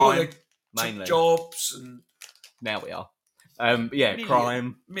mainly jobs and now we are.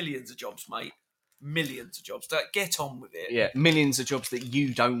 Crime. Millions of jobs, mate. Millions of jobs. Get on with it. Yeah, millions of jobs that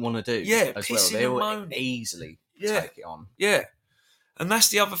you don't want to do. Yeah, as well. pissing They and will moaning. easily take it on. Yeah, and that's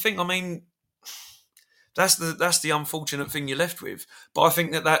the other thing. I mean, that's the unfortunate thing you're left with. But I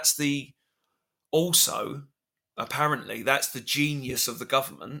think that's also apparently that's the genius of the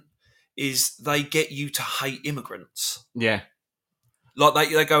government is they get you to hate immigrants. Yeah, like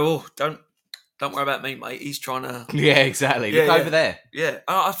they go, oh, don't worry about me, mate. He's trying to. Yeah, exactly. Look over there. Yeah,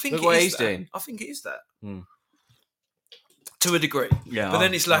 I think Look it what is he's that. doing. I think it is that. Hmm. To a degree. Yeah, but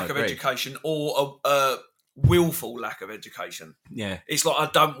then it's lack of agree. education or a willful lack of education. Yeah, it's like I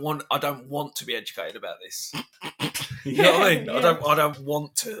don't want to be educated about this. You know what I mean? Yeah. I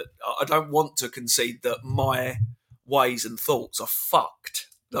don't want to concede that my ways and thoughts are fucked.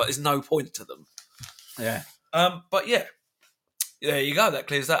 Like, there's no point to them. Yeah. But yeah, there you go. That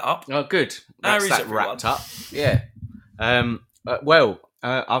clears that up. Oh, good. That's that wrapped up. Yeah.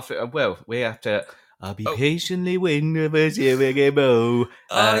 We have to. I'll be patiently waiting for the bow.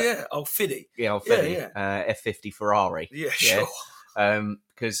 Yeah. Oh, Fiddy. Yeah, Fiddy. Yeah. F50 Ferrari. Yeah, sure.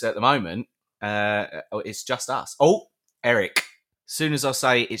 Because at the moment, it's just us. Oh, Eric. As soon as I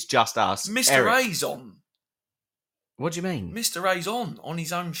say it's just us, Mr. A's on. What do you mean? Mr. A's on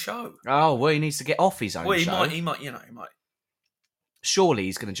his own show. Oh, well, he needs to get off his own show. He might. Surely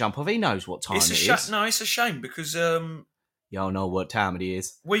he's going to jump off. He knows what time it is. No, it's a shame because... Y'all know what time it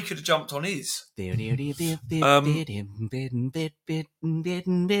is. We could have jumped on his. Welcome.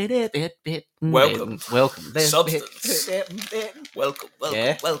 Substance. Welcome.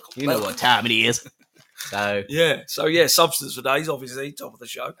 Yeah. Welcome. You know what time it is. So Substance for days, obviously, top of the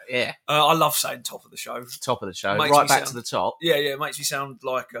show. Yeah. I love saying top of the show. Top of the show. Right back to the top. Yeah, it makes me sound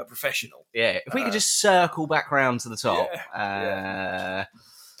like a professional. Yeah. If we could just circle back round to the top.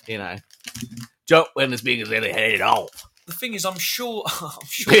 You know. Jump when as big as they head it off. The thing is, I'm sure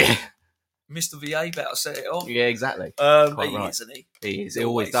Mr. VA better set it off. Yeah, exactly. He is, isn't he? He is. He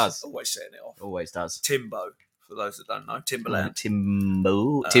always does. Always setting it off. Always does. Timbo, for those that don't know. Timberland.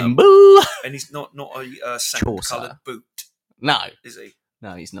 Timbo. And he's not a sand-coloured boot. No. Is he?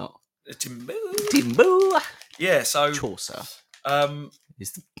 No, he's not. Timbo. Yeah, so... Chaucer.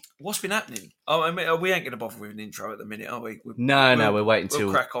 What's been happening? Oh, I mean, we ain't going to bother with an intro at the minute, are we? We're waiting till...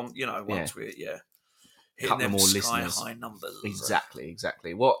 We'll crack on, once we're, hitting them more sky high numbers.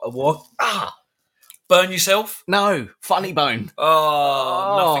 Exactly. What? Burn yourself? No. Funny bone.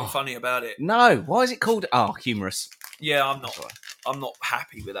 Oh, nothing funny about it. No. Why is it called... Oh, humorous. Yeah, I'm not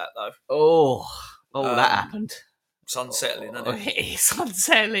happy with that, though. That happened. It's unsettling, isn't it? It is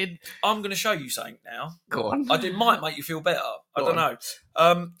unsettling. I'm going to show you something now. Go on. It might make you feel better. I don't know.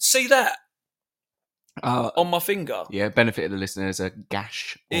 See that? On my finger. Yeah, benefit of the listener is a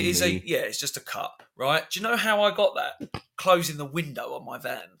gash. It's just a cut, right? Do you know how I got that? Closing the window on my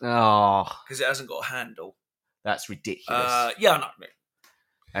van. Oh. Because it hasn't got a handle. That's ridiculous. Yeah, I know.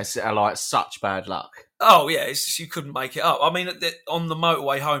 That's like such bad luck. Oh, yeah, it's just you couldn't make it up. I mean, on the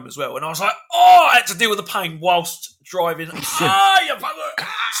motorway home as well, and I was like, I had to deal with the pain whilst driving. You fucker!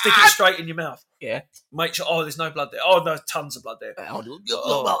 Stick it straight in your mouth. Yeah. Make sure, there's no blood there. Oh, there's tons of blood there.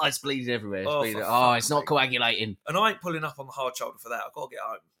 It's bleeding everywhere. It's not coagulating. And I ain't pulling up on the hard shoulder for that. I've got to get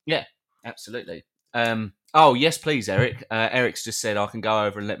home. Yeah, absolutely. Yes, please, Eric. Eric's just said I can go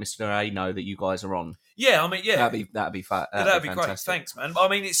over and let Mr. A know that you guys are on. Yeah, I mean, yeah. That'd be fun. That'd be great. Thanks, man. I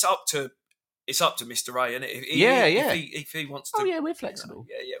mean, it's up to Mr. A, isn't it? If he wants to. Oh, yeah, we're flexible.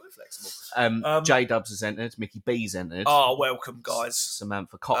 Yeah, we're flexible. J Dubs has entered. Mickey B's entered. Oh, welcome, guys.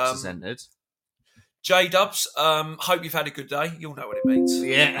 Samantha Cox has entered. J Dubs, hope you've had a good day. You'll know what it means.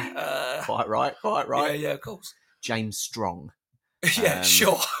 Yeah. Quite right. Yeah, of course. James Strong. Yeah,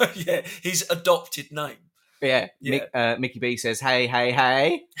 sure. Yeah, his adopted name. Yeah. Mickey B says, hey. Hey.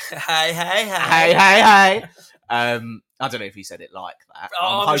 Hey. I don't know if he said it like that.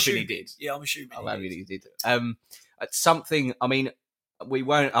 I'm hoping he did. Yeah, I'm assuming he did. Something, I mean, we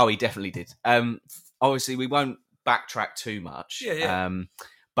won't... Oh, he definitely did. Obviously, we won't backtrack too much. Yeah.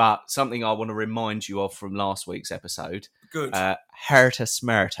 But something I want to remind you of from last week's episode. Good. Herte,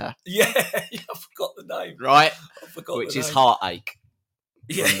 Smerte. Yeah, I forgot the name. Right? I forgot Which the is name. Heartache.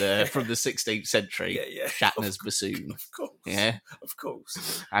 Yeah. From the 16th century. Yeah. Shatner's bassoon. Of course. Yeah. Of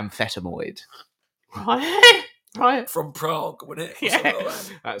course. Amphetaminoid. Right. From Prague, wasn't it? Yeah.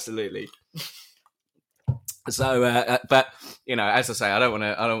 Absolutely. So, but as I say, I don't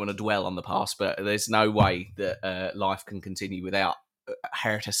want to dwell on the past, but there's no way that life can continue without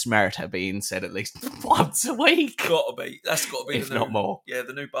Herte Smerte being said at least once a week. That's got to be, if not more. Yeah,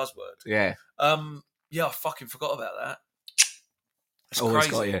 the new buzzword. Yeah. Yeah, I fucking forgot about that. That's Always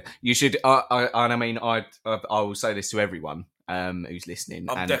crazy. got you. You should. I mean, I will say this to everyone who's listening,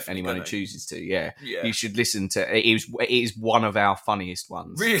 I'm and definitely anyone gonna. who chooses to. Yeah, Yeah. you should listen to. It is one of our funniest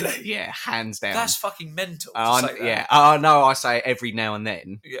ones. Really? Yeah, hands down. That's fucking mental to say that. Yeah. I know. I say it every now and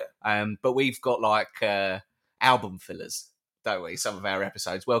then. Yeah. But we've got like album fillers, don't we? Some of our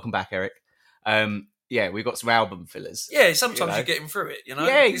episodes. Welcome back, Eric. Yeah, we've got some album fillers. Yeah, sometimes you get him through it, you know?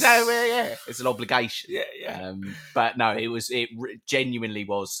 Yeah, exactly. Yeah, it's an obligation. Yeah. But no, it genuinely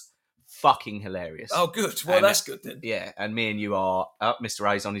was fucking hilarious. Oh, good. Well, that's good then. Yeah, and me and you are up. Mr.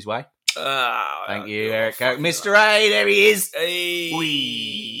 A's on his way. Thank you, God, Eric. Mr. A, there he is. Hey.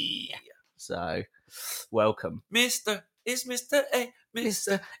 Wee. So, welcome. Mr. is Mr. A.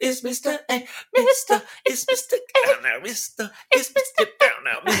 Mr. is Mr. A. Mr. is Mr. Down now. Mr. is Mr. Down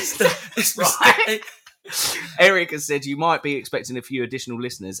now. Mr. is Mr. A. Eric has said you might be expecting a few additional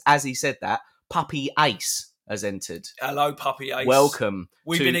listeners. As he said that, Puppy Ace has entered. Hello, Puppy Ace. Welcome.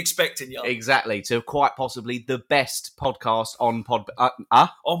 We've been expecting you. Exactly, to quite possibly the best podcast on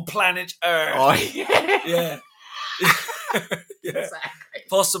on planet Earth. Oh, yeah. Yeah. Yeah. Exactly.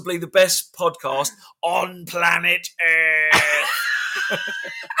 Possibly the best podcast on planet Earth.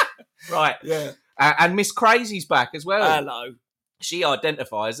 Right. Yeah. And Miss Crazy's back as well. Hello. She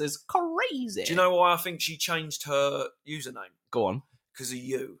identifies as crazy. Do you know why I think she changed her username? Go on. Because of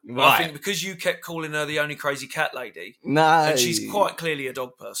you. Right. I think because you kept calling her the only crazy cat lady. No. And she's quite clearly a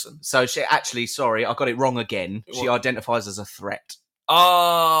dog person. So she actually, sorry, I got it wrong again. She identifies as a threat.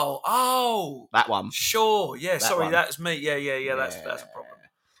 Oh. That one. Sure. Yeah, That sorry, one. that's me. Yeah, that's a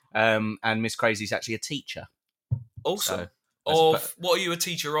problem. And Miss Crazy's actually a teacher. Awesome. So, what are you a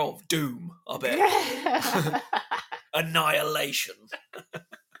teacher of? Doom, I bet. Annihilation.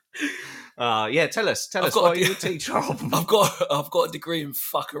 Yeah, tell us what are you a teacher of? I've got a degree in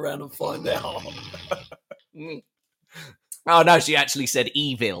fuck around and find out. Oh no, she actually said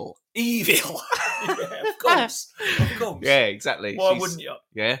evil. Evil. Yeah, of course. Yeah, exactly. Why wouldn't you?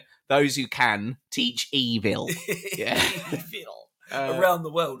 Yeah. Those who can teach evil. Yeah. Evil. Around the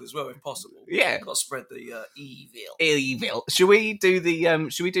world as well, if possible. Yeah. Got to spread the evil. Evil. Should we do the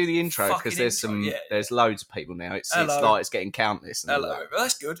intro? Because Fucking there's loads of people now. It's like it's getting countless. Hello.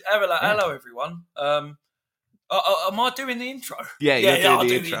 That's good. Hello, everyone. Am I doing the intro? Yeah, I'll do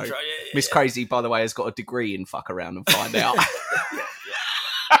do the intro. Yeah. Miss Crazy, by the way, has got a degree in fuck around and find out.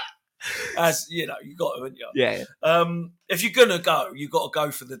 As you know, you got to, haven't you? Yeah. If you're gonna go, you got to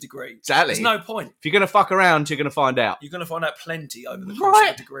go for the degree. Exactly. There's no point. If you're gonna fuck around, you're gonna find out. You're gonna find out plenty over the course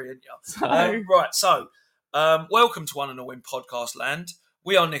of the degree, aren't you? So, welcome to One and All in Podcast Land.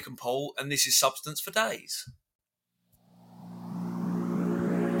 We are Nick and Paul, and this is Substance for Days.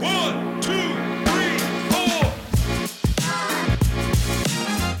 1, 2, 3, 4.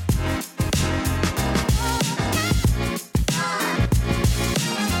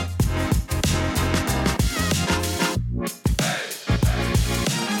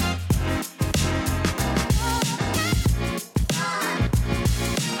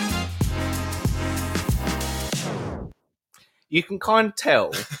 You can kind of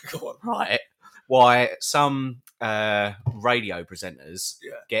tell, right, why some radio presenters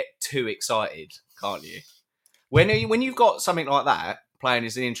get too excited, can't you? When you've got something like that playing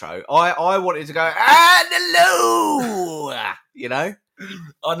as an intro, I wanted to go, hello, you know?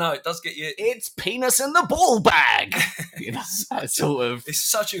 I know, it does get you. It's penis in the ball bag. You know, that sort of. It's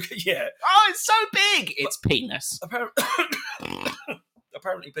such a, yeah. Oh, it's so big. It's penis.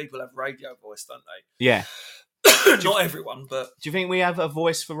 Apparently people have radio voice, don't they? Yeah. Not everyone, but... Do you think we have a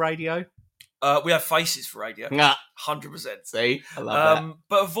voice for radio? We have faces for radio. Nah. 100%. See? I love that.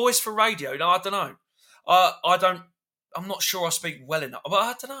 But a voice for radio, no, I don't know. I'm not sure I speak well enough, but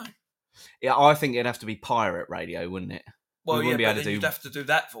I don't know. Yeah, I think it'd have to be pirate radio, wouldn't it? Well, yeah, but then you'd have to do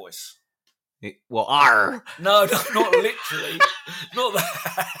that voice. Arr! No, not literally. Not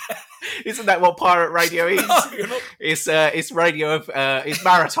that. Isn't that what pirate radio is? No, you're not. It's radio of it's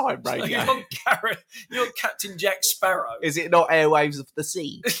maritime radio. No, you're Captain Jack Sparrow. Is it not airwaves of the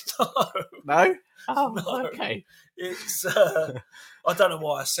sea? No. Oh, No. okay. It's I don't know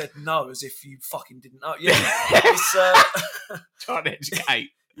why I said no, as if you fucking didn't know. Yeah, it's trying to educate.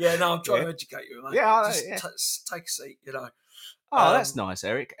 Yeah, no, I'm trying to educate you, mate. Yeah, Just take a seat, you know. Oh, that's nice,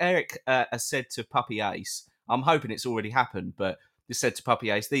 Eric. Eric has said to Puppy Ace, I'm hoping it's already happened, but he said to Puppy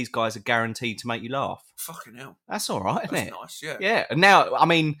Ace, these guys are guaranteed to make you laugh. Fucking hell. That's all right, isn't it? Nice, yeah. Yeah, and now, I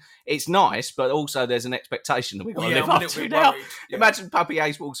mean, it's nice, but also there's an expectation that we've got to live up to now. Yeah. Imagine Puppy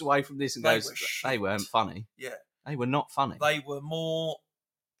Ace walks away from this and goes, they weren't funny. Yeah. They were not funny. They were more...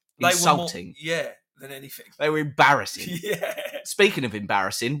 insulting. Than anything. They were embarrassing. Yeah. Speaking of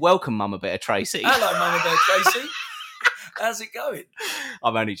embarrassing, welcome Mama Bear Tracy. Hello, Mama Bear Tracy. How's it going?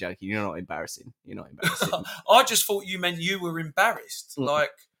 I'm only joking. You're not embarrassing. I just thought you meant you were embarrassed.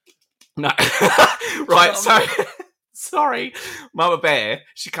 Like, no. Right, so... I mean? Sorry, Mama Bear,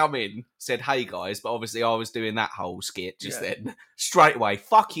 she come in, said, hey guys, but obviously I was doing that whole skit just then. Straight away,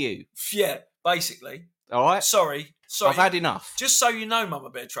 fuck you. Yeah, basically. All right? Sorry. I've had enough. Just so you know, Mama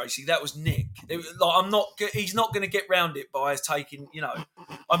Bear Tracy, that was Nick. He's not going to get round it by taking,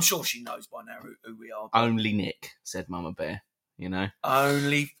 I'm sure she knows by now who we are. Only Nick, said Mama Bear,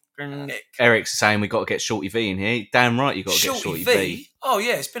 Only Nick. Eric's saying we got to get Shorty V in here. Damn right you got to get Shorty V. Oh,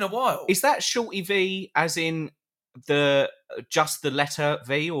 yeah, it's been a while. Is that Shorty V as in just the letter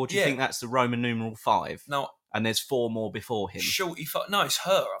V, or do you think that's the Roman numeral 5? No. And there's 4 more before him. Shorty 5. No, it's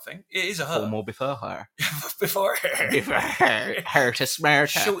her, I think. It is a her. 4 more before her. Before her. Before her. Herte, Smerte.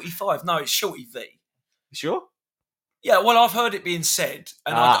 Shorty 5. No, it's Shorty V. Sure? Yeah, well, I've heard it being said,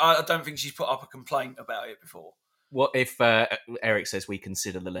 and I don't think she's put up a complaint about it before. What if Eric says we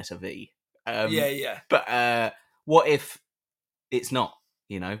consider the letter V? Yeah. But what if it's not?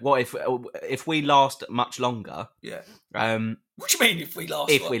 What if we last much longer? Yeah. What do you mean if we last?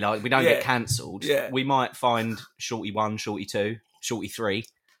 If we we don't get cancelled, we might find Shorty 1, Shorty 2, Shorty 3.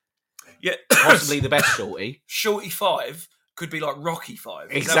 Yeah. Possibly the best Shorty. Shorty 5 could be like Rocky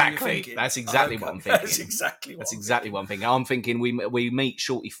 5. Exactly. That's exactly what I'm thinking. That's exactly what I'm thinking. I'm thinking we meet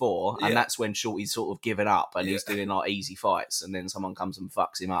Shorty 4, and that's when Shorty's sort of given up and he's doing like easy fights, and then someone comes and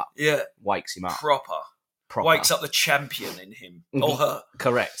fucks him up. Yeah. Wakes him up. Proper. Wakes up the champion in him. Or her.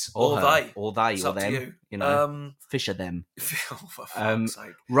 Correct. Or they. Or they, it's or up them. To you. Fisher them. Oh, for fuck's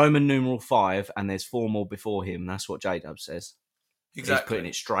sake. Roman numeral 5, and there's 4 more before him. That's what J-Dub says. Exactly. He's putting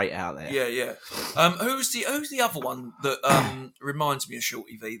it straight out there. Yeah. Who's the other one that reminds me of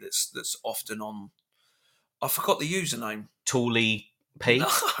Shorty V that's often on? I forgot the username. Toolie P?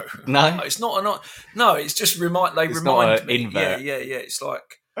 No, it's not. No, it's just remind me. Invert. Yeah. It's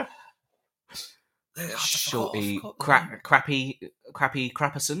like Shorty Crappy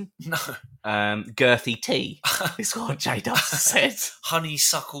Crapperson. No. Girthy T. It's what J-Dub said.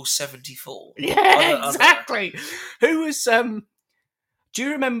 Honeysuckle 74. Yeah, exactly. Who was do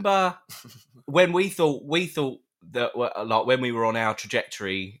you remember when we thought that, like, when we were on our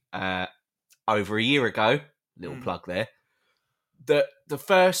trajectory over a year ago, little plug there, that the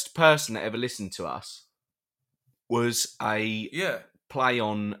first person that ever listened to us was a play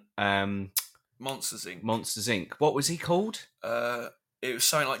on Monsters Inc. Monsters Inc. What was he called? It was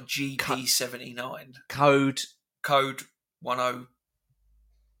something like GP79. Code 10.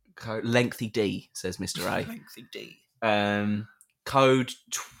 Lengthy D, says Mr. A. Lengthy D. Code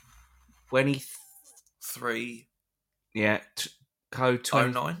 23. Yeah, code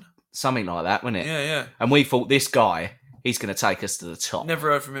 09. Something like that, wasn't it? Yeah. And we thought, this guy, he's going to take us to the top.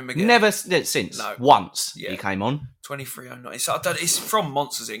 Never heard from him again. Never since. No. Once he came on. 2309. It's from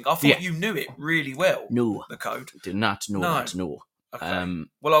Monsters Inc. I thought you knew it really well. No. The code. Do not know that, no. Okay.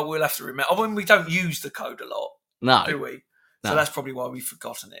 Well, we'll have to remember. I mean, we don't use the code a lot. No. Do we? So that's probably why we've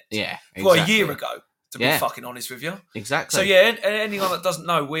forgotten it. Yeah. Exactly. Well, a year ago, to be fucking honest with you. Exactly. So, anyone that doesn't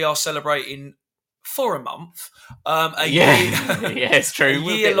know, we are celebrating for a month year, it's true. a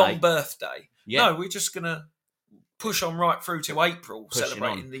year-long birthday. Yeah. No, we're just going to push on right through to April,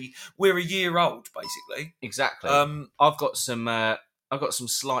 celebrating we're a year old, basically. Exactly. I've got some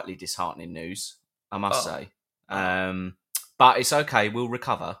slightly disheartening news, I must say. But it's okay. We'll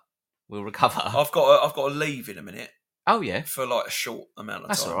recover. I've got to leave in a minute. Oh yeah, for like a short amount of time.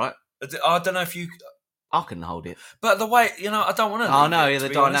 That's all right. I don't know if you. I can hold it. But the way I don't want to. Oh no, the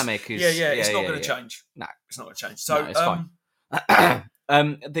dynamic is. It's not going to change. No, it's not going to change. So it's fine.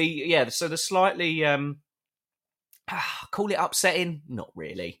 So the slightly call it upsetting. Not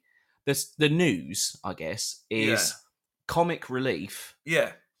really. The news, I guess, is Comic Relief.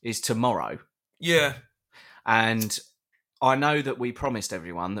 Yeah, is tomorrow. Yeah, and I know that we promised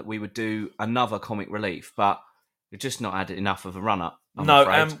everyone that we would do another Comic Relief, but we've just not had enough of a run-up.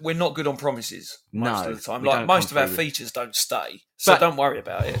 And we're not good on promises most of the time. Like most of our features don't stay, so don't worry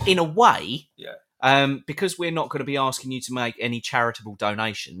about it. In a way, because we're not going to be asking you to make any charitable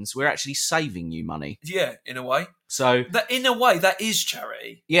donations, we're actually saving you money. Yeah, in a way. So in a way, that is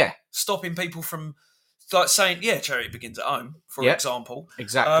charity. Yeah, stopping people from like saying, charity begins at home, for example.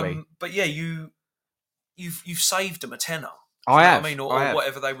 Exactly. But you've saved them a tenner. I have. Or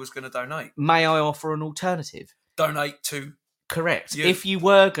whatever they was going to donate. May I offer an alternative? Donate to. Correct. If you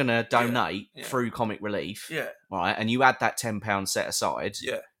were going to donate through Comic Relief, right, and you had that £10 set aside,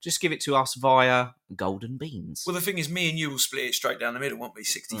 just give it to us via Golden Beans. Well, the thing is, me and you will split it straight down the middle, won't we?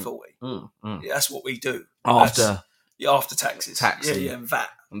 60-40. Yeah, that's what we do. After taxes. Tax. And VAT.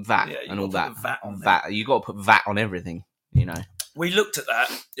 And VAT and all that. VAT on VAT. You got to put VAT on everything. you know. We looked at that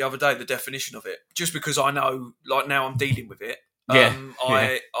the other day, the definition of it, just because I know, like now I'm dealing with it. Yeah.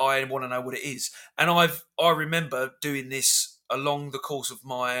 I want to know what it is. And I remember doing this along the course of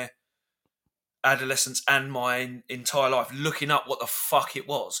my adolescence and my entire life, looking up what the fuck it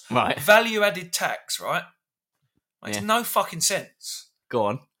was. Right. Value added tax, right? Makes Yeah. no fucking sense. Go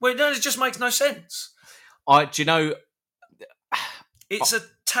on. Well, no, it just makes no sense. Do you know... It's a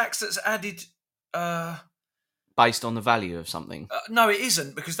tax that's added... based on the value of something? No, it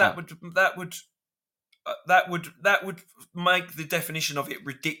isn't, because that would make the definition of it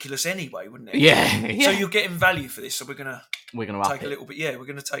ridiculous anyway, wouldn't it? Yeah. So you're getting value for this. So we're gonna take up a little bit. Yeah, we're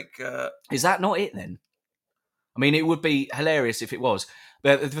gonna take. Is that not it then? I mean, it would be hilarious if it was.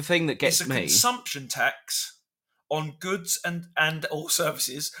 But the thing that gets it's a me... consumption tax on goods and or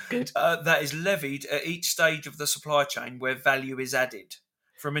services Good. That is levied at each stage of the supply chain where value is added,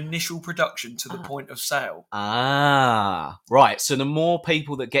 from initial production to the point of sale. Right. So the more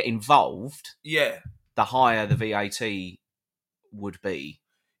people that get involved, yeah, the higher the VAT would be.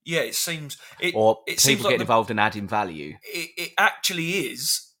 Yeah, it seems. People seems like get involved in adding value. It actually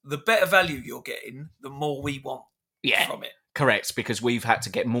is. The better value you're getting, the more we want from it. Correct, because we've had to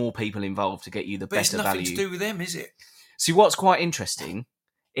get more people involved to get you the better value. But it's nothing to do with them, is it? See, what's quite interesting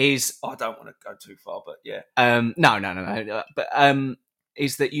is... I don't want to go too far, but yeah. No. But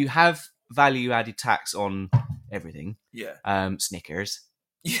is that you have value-added tax on everything. Yeah. Snickers.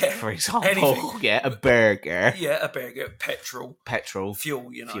 Yeah. For example. Anything. Yeah, a burger. Yeah, a burger. Petrol.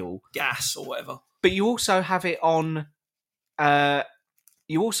 Fuel, Fuel. Gas or whatever. But you also have it on...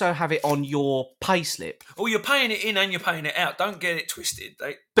 You also have it on your payslip. Well, you're paying it in and you're paying it out. Don't get it twisted.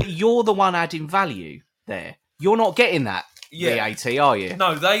 But you're the one adding value there. You're not getting that VAT, are you?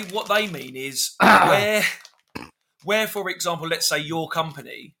 No, what they mean is where, for example, let's say your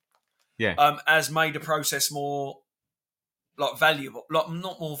company has made a process more like valuable, like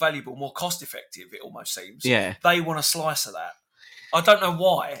not more valuable, more cost effective, it almost seems. Yeah. They want a slice of that. I don't know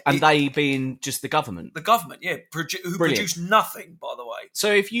why. And they being just the government. The government, yeah, who produce nothing, by the way.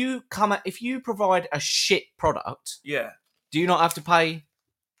 So if you provide a shit product, do you not have to pay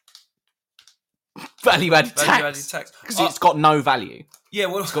value-added tax? Because it's got no value. Yeah,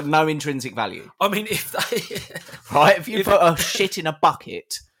 well, it's got no intrinsic value. I mean, if they if you put a shit in a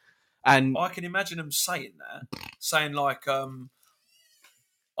bucket, and I can imagine them saying like, I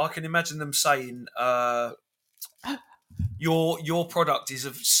can imagine them saying, your product is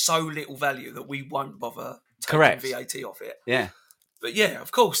of so little value that we won't bother taking VAT off it. Yeah. But yeah,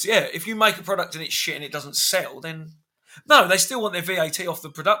 of course, yeah. If you make a product and it's shit and it doesn't sell, then no, they still want their VAT off the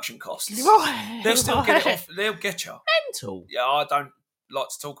production costs. Right. They'll still get it off. They'll get you. Mental. Yeah, I don't like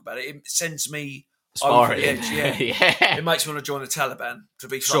to talk about it. It sends me over the edge. Yeah. Yeah. It makes me want to join the Taliban. To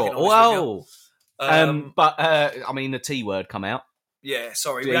be sure. fucking honest with you. But I mean, the T word come out. Yeah,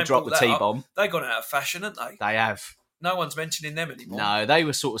 sorry, they dropped the T bomb. They gone out of fashion, haven't they? They have. No one's mentioning them anymore. No, they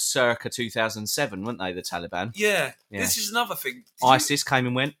were sort of circa 2007, weren't they, the Taliban? Yeah. This is another thing. ISIS came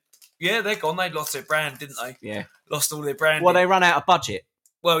and went. Yeah, they're gone. They lost their brand, didn't they? Yeah. Lost all their brand. Well, they ran out of budget.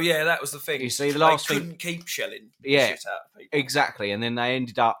 Well, yeah, that was the thing. You see, the last they thing... couldn't keep shelling shit out of people. Exactly. And then they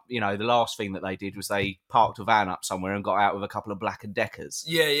ended up, the last thing that they did was they parked a van up somewhere and got out with a couple of Black and Deckers.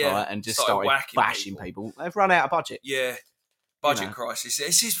 Yeah. Right, and just started bashing people. They've run out of budget. Yeah. Budget crisis.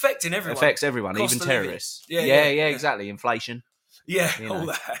 It's affecting everyone. It affects everyone, even terrorists. Yeah, exactly. Inflation. Yeah, all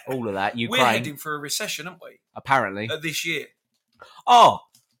that. All of that. Ukraine. We're heading for a recession, aren't we? Apparently. This year. Oh,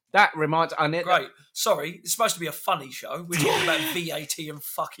 that reminds... Great. Sorry, it's supposed to be a funny show. We're talking about VAT and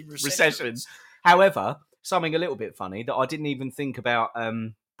fucking recessions. However, something a little bit funny that I didn't even think about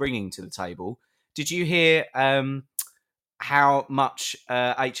bringing to the table. Did you hear how much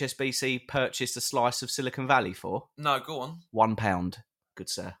HSBC purchased a slice of Silicon Valley for? No, go on. £1, good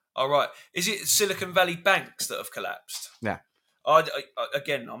sir. All right. Is it Silicon Valley banks that have collapsed? Yeah.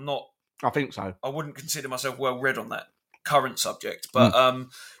 Again, I'm not... I think so. I wouldn't consider myself well read on that current subject, but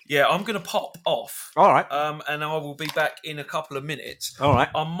I'm going to pop off. All right. And I will be back in a couple of minutes. All right.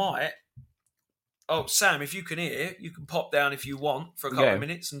 I might... Oh, Sam, if you can hear, you can pop down if you want for a couple of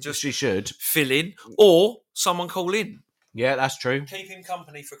minutes and just fill in, or someone call in. Yeah, that's true. Keep him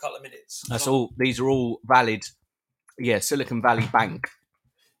company for a couple of minutes. That's all. These are all valid. Yeah, Silicon Valley Bank.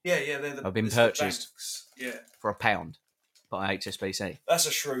 Yeah, they're have been purchased. For £1 by HSBC. That's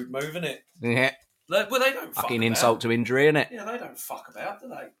a shrewd move, isn't it? Yeah. Well, they don't fucking insult to injury, isn't it? Yeah, they don't fuck about, do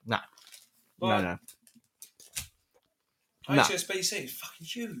they? No. Like, no. HSBC is fucking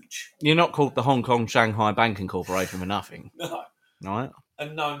huge. You're not called the Hong Kong Shanghai Banking Corporation for nothing. No. Right?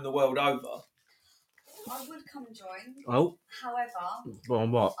 And known the world over. I would come and join. Oh. However, Well,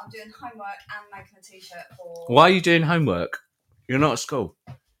 what? I'm doing homework and making a t-shirt for... Why are you doing homework? You're not at school.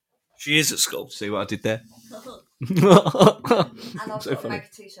 She is at school. See what I did there? And I've got to make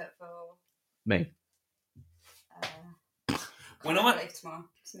a t-shirt for... Me. When I... tomorrow.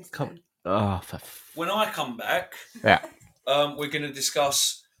 When I come back... Yeah. We're going to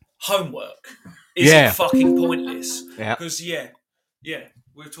discuss homework. Is it fucking pointless? Yeah. Because,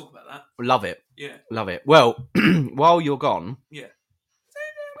 we'll talk about that. Love it. Yeah. Love it. Well, while you're gone... Yeah.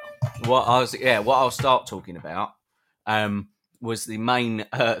 What I'll start talking about was the main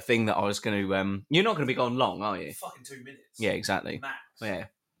thing that I was going to... you're not going to be gone long, are you? Fucking 2 minutes. Yeah, exactly. Max. Yeah.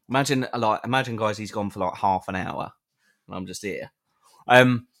 Imagine, guys, he's gone for like half an hour, and I'm just here.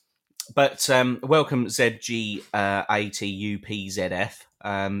 But welcome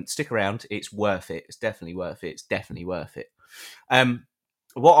ZG80UPZF. Stick around; it's worth it. It's definitely worth it. It's definitely worth it.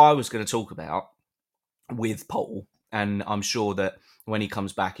 What I was going to talk about with Paul, and I'm sure that when he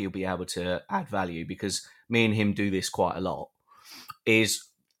comes back, he'll be able to add value because me and him do this quite a lot. Is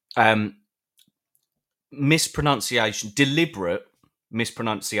mispronunciation, deliberate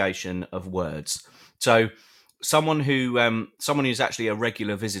mispronunciation of words. So someone who's actually a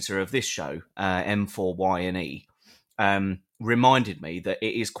regular visitor of this show, M4YNE, reminded me that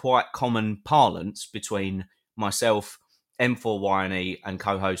it is quite common parlance between myself, M4YNE, and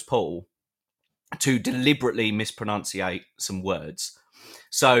co-host Paul to deliberately mispronunciate some words.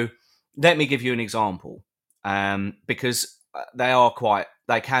 So let me give you an example, because they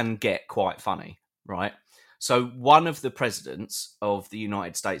can get quite funny, right? So one of the presidents of the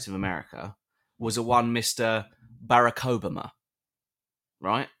United States of America was a one Mr. Barack Obama,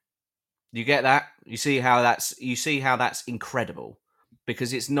 right? You get that? You see how that's incredible,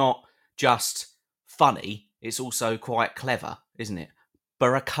 because it's not just funny, it's also quite clever, isn't it?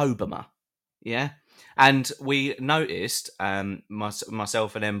 Barack Obama, yeah. And we noticed,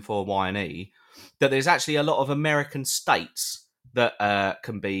 myself and M4YNE, that there's actually a lot of American states that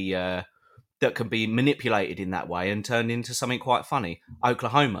can be manipulated in that way and turned into something quite funny.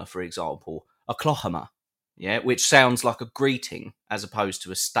 Oklahoma, for example, Oklahoma, yeah, which sounds like a greeting as opposed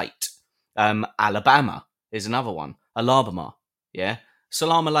to a state. Alabama is another one. Alabama, yeah.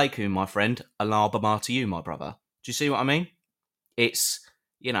 Salam alaikum, my friend. Alabama to you, my brother. Do you see what I mean? It's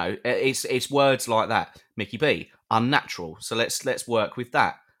it's words like that. Mickey B, unnatural. So let's work with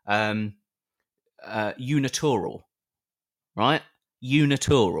that. Unitoral, right?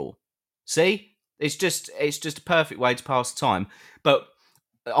 Unitoral. See, it's just a perfect way to pass the time. But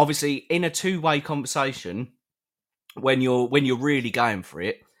obviously, in a two-way conversation, when you're really going for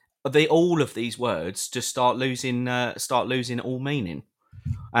it, all of these words just start losing all meaning.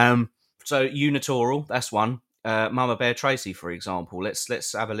 So unitoral, that's one. Mama Bear Tracy, for example.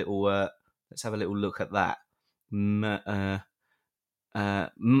 Let's have a little look at that.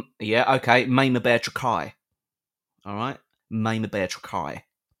 Yeah, okay. Mama Bear Trakai. All right, Mama Bear Trakai.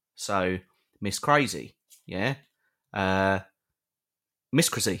 So Miss Crazy, yeah. Miss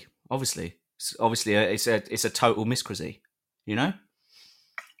Crazy, obviously, it's a total Miss Crazy, you know.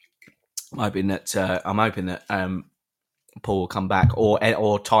 I'm hoping that Paul will come back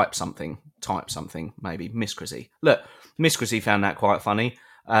or type something, maybe Miss Crazy. Look, Miss Crazy found that quite funny.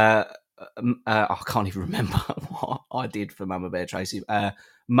 I can't even remember what I did for Mama Bear Tracy.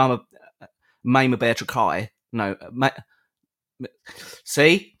 Mama Bear Trakai. No,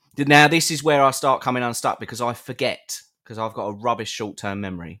 see, now this is where I start coming unstuck because I forget. Because I've got a rubbish short-term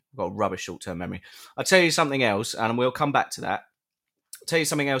memory. I'll tell you something else, and we'll come back to that. I'll tell you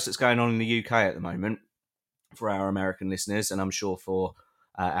something else that's going on in the UK at the moment for our American listeners, and I'm sure for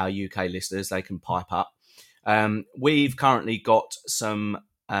our UK listeners, they can pipe up. We've currently got some...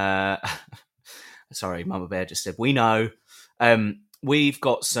 sorry, Mama Bear just said, we know. We've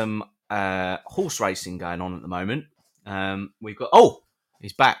got some horse racing going on at the moment. We've got... Oh,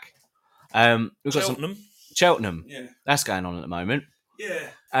 he's back. We've got Cheltenham. Yeah. That's going on at the moment.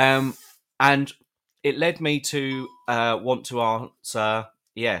 Yeah. And it led me to want to answer...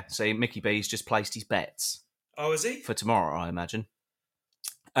 Yeah, see, Mickey B's just placed his bets. Oh, is he? For tomorrow, I imagine.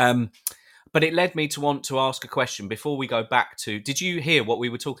 But it led me to want to ask a question before we go back to... Did you hear what we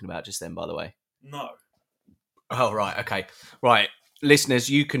were talking about just then, by the way? No. Oh, right, okay. Right, listeners,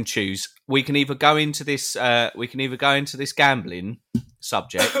 you can choose. We can either go into this gambling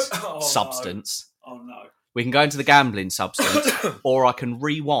subject, substance. No. Oh, no. We can go into the gambling substance, or I can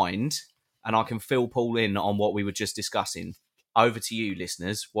rewind and I can fill Paul in on what we were just discussing. Over to you,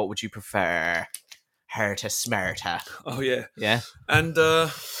 listeners. What would you prefer? Herte, Smerte. Oh, yeah. Yeah? And,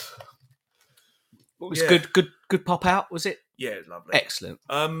 It was good pop out, was it? Yeah, lovely. Excellent.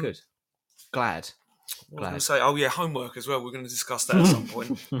 Good. Glad. What was I going to say? Oh, yeah, homework as well. We're going to discuss that at some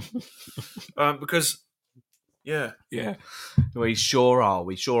point. Because, yeah. Yeah. We sure are.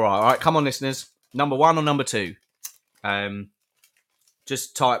 All right, come on, listeners. Number 1 or number 2?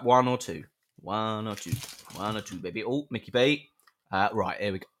 Just type 1 or 2. 1 or 2. 1 or 2, baby. Oh, Mickey B. Right,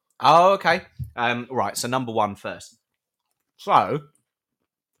 here we go. Oh, okay. Right, so number 1 first. So,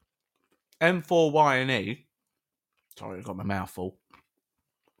 M4Y&E. Sorry, I've got my mouth full.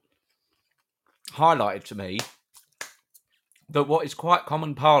 Highlighted to me that what is quite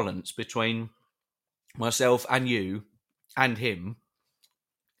common parlance between myself and you and him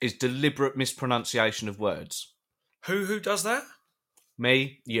is deliberate mispronunciation of words. Who does that?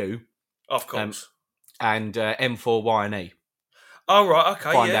 Me, you. Of course. And M4Y&E. Oh, right,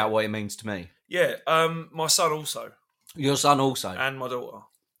 okay, Find out what it means to me. Yeah, my son also. Your son also. And my daughter.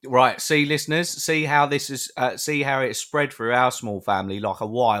 Right, see, listeners, see how this is, see how it's spread through our small family like a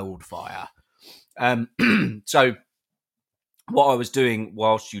wildfire. So, what I was doing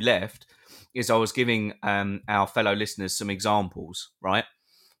whilst you left is I was giving our fellow listeners some examples, right?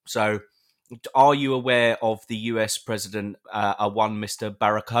 So, are you aware of the US president, one Mr.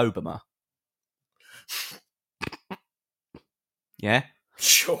 Barack Obama? Yeah?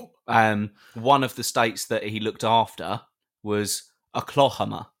 Sure. One of the states that he looked after was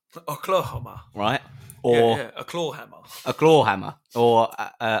Oklahoma. Oklahoma. Right? Or yeah. A claw hammer. A claw hammer. Or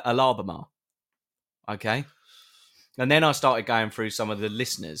Alabama. Okay? And then I started going through some of the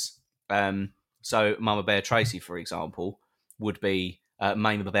listeners. So Mama Bear Tracy, for example, would be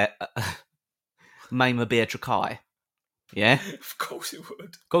Mama Bear Trakai. Yeah? Of course it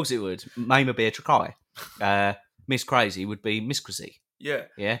would. Of course it would. Mama Bear Trakai. Miss Crazy would be Miss Crazy. Yeah.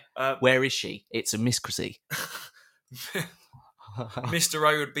 Yeah? Where is she? It's a Miss Crazy. Mr.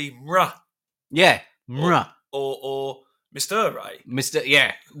 Ray would be Mrah. Yeah. Mrah. Or Mr. Ray.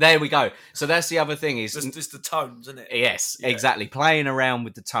 Yeah, there we go. So that's the other thing is... It's the tones, isn't it? Yes, yeah. Exactly. Playing around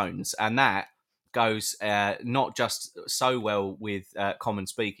with the tones. And that goes not just so well with common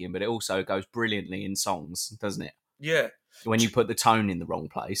speaking, but it also goes brilliantly in songs, doesn't it? Yeah. When you put the tone in the wrong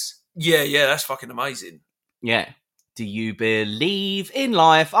place. Yeah, that's fucking amazing. Yeah. Do you believe in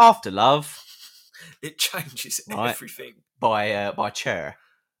life after love? It changes everything. By Cher.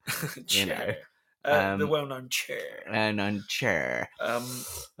 Cher. You know. The well-known Cher. Cher.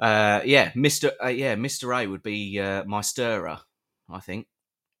 Mr. A would be my stirrer, I think.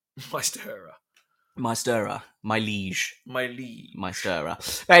 My stirrer. My stirrer. My liege. My liege. My stirrer.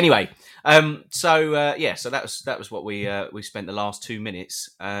 But anyway, so that was what we spent the last 2 minutes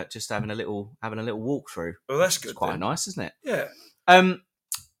just having a little walk through. Well, that's good. It's quite nice, isn't it? Yeah.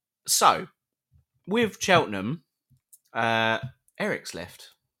 So with Cheltenham, Eric's left.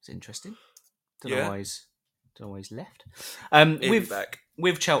 It's interesting. Don't know why he's left.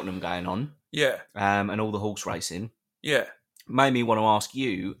 With Cheltenham going on, and all the horse racing, made me want to ask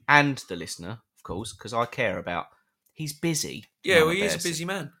you and the listener, of course, because I care about. He's busy. Yeah, he is a busy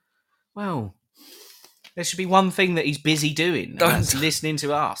man. Well, there should be one thing that he's busy doing. That's listening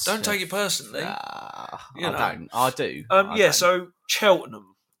to us. Don't take it personally. I do. So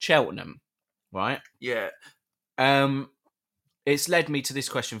Cheltenham, right? Yeah. It's led me to this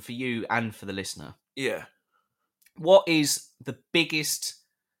question for you and for the listener. Yeah. What is the biggest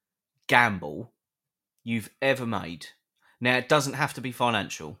gamble you've ever made? Now, it doesn't have to be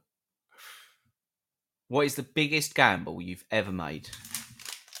financial. What is the biggest gamble you've ever made?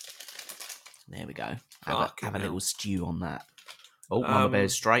 There we go. Have a little stew on that. Oh, Mama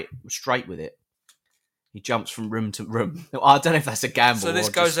Bear's straight with it. He jumps from room to room. I don't know if that's a gamble. So this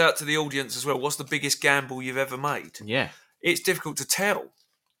goes out to the audience as well. What's the biggest gamble you've ever made? Yeah. It's difficult to tell.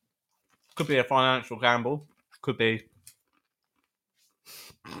 Could be a financial gamble. Could be.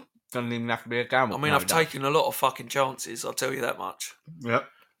 Doesn't even have to be a gamble. I mean, I've taken a lot of fucking chances. I'll tell you that much. Yep.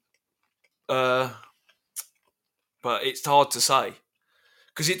 But it's hard to say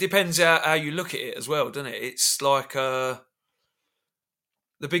because it depends how you look at it as well, doesn't it? It's like the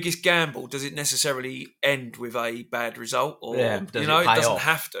biggest gamble. Does it necessarily end with a bad result, or it doesn't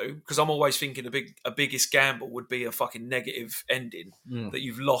have to? Because I'm always thinking a biggest gamble would be a fucking negative ending that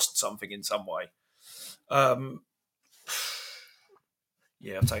you've lost something in some way.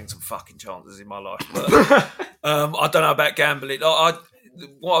 Yeah, I've taken some fucking chances in my life, but I don't know about gambling.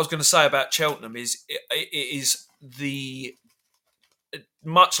 What I was going to say about Cheltenham is it is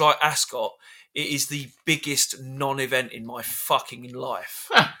much like Ascot. It is the biggest non-event in my fucking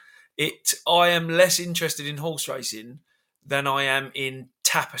life. I am less interested in horse racing than I am in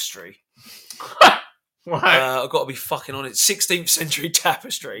tapestry. I've got to be fucking on it. 16th century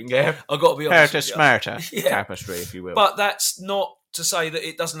tapestry. Yeah. I've got to be honest. Herte, Smerte tapestry, if you will. But that's not to say that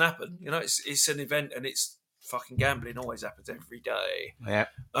it doesn't happen. You know, it's an event and it's fucking gambling always happens every day. Yeah.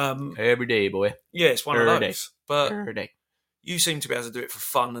 Every day, boy. Yeah, it's one Every of day. those. But Every day. you seem to be able to do it for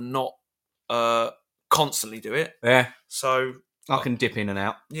fun and not constantly do it. Yeah. So I can dip in and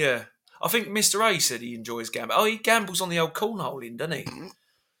out. yeah. I think Mr. A said he enjoys gambling. Oh, he gambles on the old cornholing, doesn't he?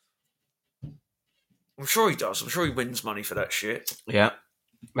 I'm sure he does. I'm sure he wins money for that shit. Yeah.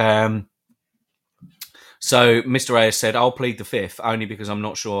 So Mr. A has said, I'll plead the fifth only because I'm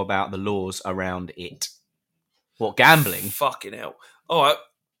not sure about the laws around it. What, gambling? Fucking hell. All right.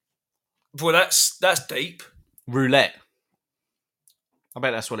 Well, that's deep. Roulette. I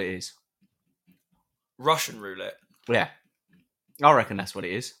bet that's what it is. Russian roulette. Yeah. I reckon that's what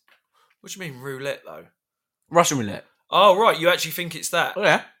it is. What do you mean roulette, though? Russian roulette. Oh, right. You actually think it's that? Oh,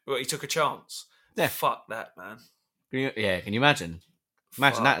 yeah. Well, he took a chance. Yeah. Fuck that, man. Can you imagine?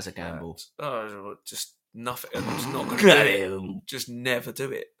 Imagine Fuck that as a gamble. that. Oh, just nothing. I'm just not going to do it. Just never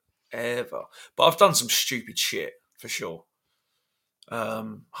do it. Ever. But I've done some stupid shit, for sure.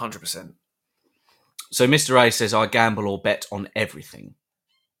 100%. So Mr. A says, I gamble or bet on everything.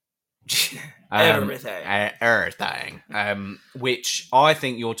 Everything. Everything. Which I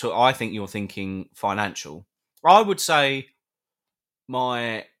think you're thinking financial. I would say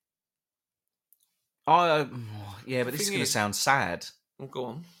but this is going to sound sad. Oh, go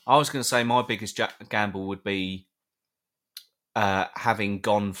on. I was going to say my biggest gamble would be having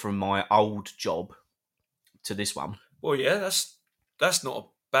gone from my old job to this one. Well, yeah, that's not a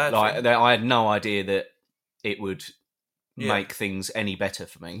bad thing. I had no idea that it would make things any better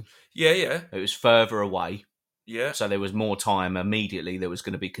for me. Yeah, yeah. It was further away. Yeah. So there was more time immediately that was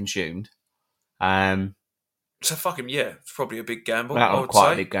going to be consumed. So fucking it's probably a big gamble. That I was would quite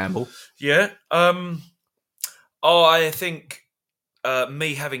say. a big gamble. Yeah. I think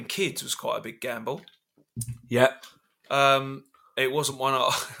me having kids was quite a big gamble. Yeah. It wasn't one.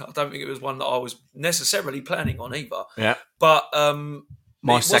 I don't think it was one that I was necessarily planning on either. Yeah. But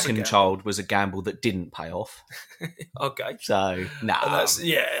my second child was a gamble that didn't pay off. Okay. So no. I'm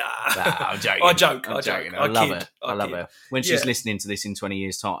joking. I joke. I love her. I love her. When she's listening to this in 20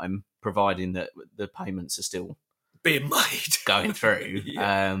 years' time, providing that the payments are still being made, going through.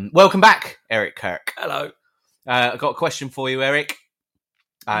 Welcome back, Eric Kirk. Hello. I've got a question for you, Eric.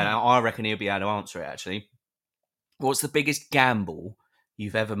 I reckon he'll be able to answer it, actually. What's the biggest gamble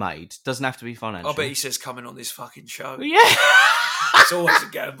you've ever made? Doesn't have to be financial. I bet he says coming on this fucking show. Yeah. It's always a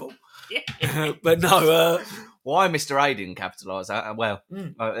gamble. Yeah. But no. Why Mr. A didn't capitalise that? Well,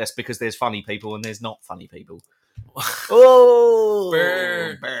 that's because there's funny people and there's not funny people. Oh,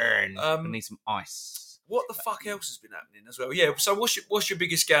 burn! I need some ice. What the fuck else has been happening as well? Yeah. So what's your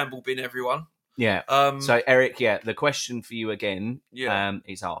biggest gamble been, everyone? Yeah. So Eric, the question for you again. Yeah.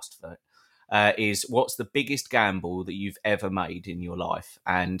 He's asked for it. Is what's the biggest gamble that you've ever made in your life?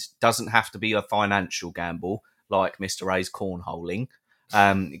 And doesn't have to be a financial gamble like Mr. A's cornholing.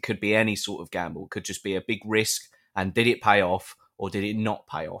 It could be any sort of gamble. It could just be a big risk. And did it pay off or did it not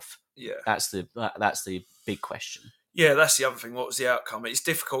pay off? Yeah, that's the big question. Yeah, that's the other thing. What was the outcome? It's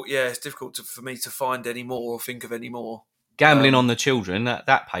difficult. Yeah, it's difficult for me to find any more or think of any more. Gambling on the children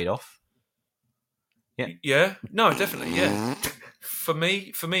that paid off. Yeah. Yeah. No, definitely. Yeah. For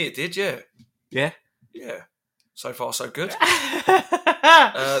me, it did. Yeah. Yeah. Yeah. So far, so good.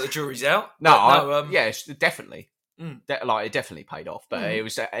 The jury's out. Definitely. It definitely paid off, but it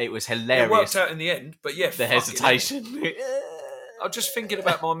was hilarious. It worked out in the end, but yeah, the hesitation. I'm just thinking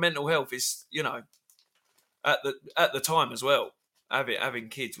about my mental health. Is at the time as well. Having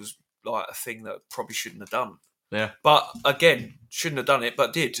kids was like a thing that I probably shouldn't have done. Yeah, but again, shouldn't have done it,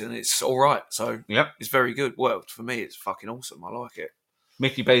 but did, and it's all right. So yep, it's very good. Worked for me. It's fucking awesome. I like it.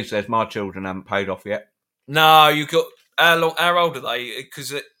 Mickey B says my children haven't paid off yet. No, you got how old are they?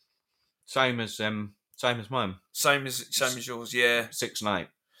 Because same as mine. Same as yours. Yeah, 6 and 8.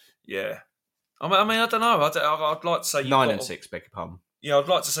 Yeah. I mean, I don't know. I'd like to say 9 and 6. Beg your pardon. Yeah, I'd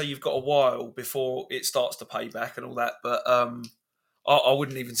like to say you've got a while before it starts to pay back and all that, but I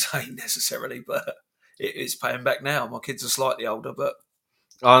wouldn't even say necessarily, but it's paying back now. My kids are slightly older, but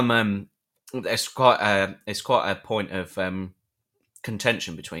it's quite a point of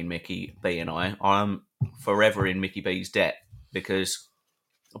contention between Mickey B and I. I'm forever in Mickey B's debt because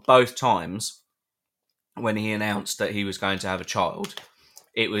both times when he announced that he was going to have a child,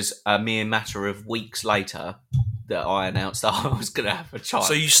 it was a mere matter of weeks later that I announced that I was going to have a child.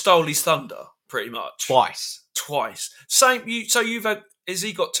 So you stole his thunder, pretty much. Twice. Same. So you've had. Has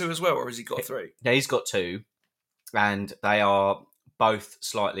he got 2 as well, or has he got 3? Yeah, he's got 2, and they are both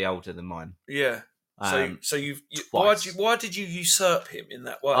slightly older than mine. Yeah. So you've twice. why did you usurp him in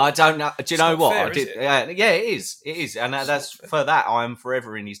that way? I don't know. Do you know what? Fair, I did. Yeah, it is. It is, and that's for that. I am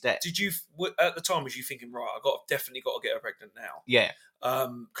forever in his debt. Did you at the time? Was you thinking, right? Definitely got to get her pregnant now? Yeah.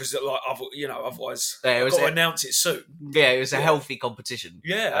 Because otherwise Yeah, I've got to announce it soon. Yeah, it was a healthy competition.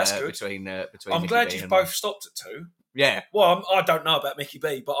 Yeah, that's good. Between I'm Mickey glad B you've and both stopped at 2. Yeah. Well, I don't know about Mickey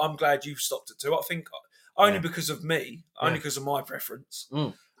B, but I'm glad you've stopped at 2. I think only because of me, only because of my preference.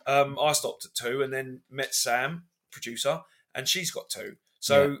 I stopped at 2 and then met Sam, producer, and she's got 2.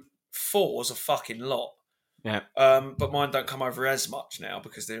 So 4's a fucking lot. Yeah. But mine don't come over as much now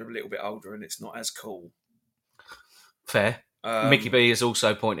because they're a little bit older and it's not as cool. Fair. Mickey B has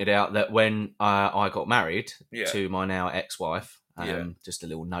also pointed out that when I got married to my now ex-wife, just a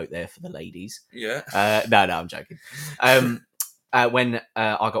little note there for the ladies. Yeah. No, I'm joking. When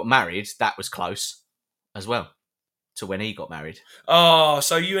I got married, that was close as well to when he got married. Oh,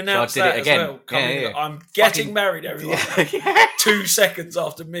 so you announced so I did that it again. as well. I'm getting married, everyone. 2 seconds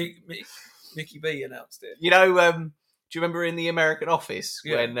after Mickey B announced it. You know, do you remember in the American Office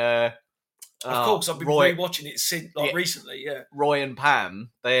when... of course, I've been rewatching it since recently. Yeah, Roy and Pam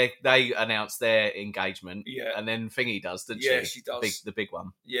they announced their engagement. Yeah, and then Thingy does, doesn't she? Yeah, she does. The big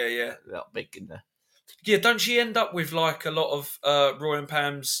one. Yeah. That big in there. Yeah, don't she end up with like a lot of Roy and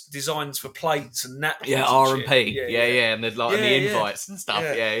Pam's designs for plates and napkins? Yeah, R&P. Yeah, and the invites and stuff.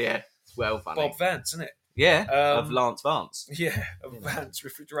 Yeah. It's well funny. Bob Vance, isn't it? Yeah, of Lance Vance. Yeah, of Vance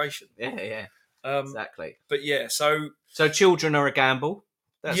Refrigeration. Yeah. Exactly. But yeah, so children are a gamble.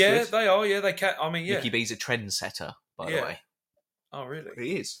 That's good. They are. Yeah, they can. I mean, yeah. Mickey B's a trendsetter, by the way. Oh, really?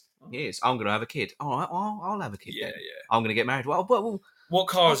 He is. He is. I'm going to have a kid. All right, I'll have a kid. Yeah, then. yeah. I'm going to get married. Well, what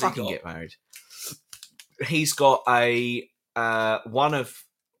car has he got? Get married. He's got a one of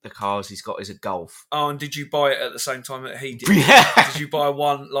the cars he's got is a Golf. Oh, and did you buy it at the same time that he did? Yeah. Did you buy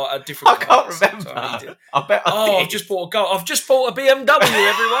one like a different? I can't remember. I bet. I've just bought a Golf. I've just bought a BMW.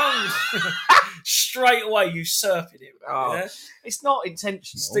 Everyone, straight away usurping him. Oh, yeah? It's not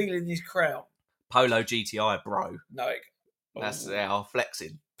intentional. Stealing his crown. Polo GTI, bro. No, that's our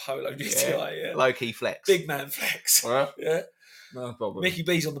flexing. Polo GTI, yeah. Low key flex. Big man flex. Yeah. No problem. Mickey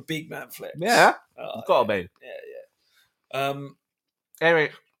B's on the big man flex. Yeah. Gotta be. Yeah.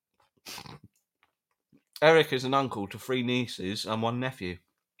 Eric is an uncle to 3 nieces and 1 nephew.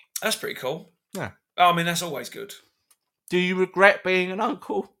 That's pretty cool. Yeah. I mean, that's always good. Do you regret being an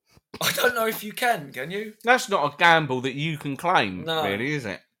uncle? I don't know if you can you? That's not a gamble that you can claim, really, is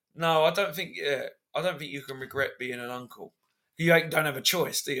it? No, I don't think you can regret being an uncle. You don't have a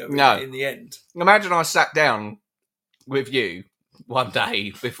choice, do you? No. In the end. Imagine I sat down with you one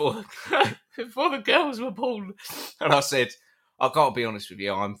day before the girls were born, and I said, "I gotta be honest with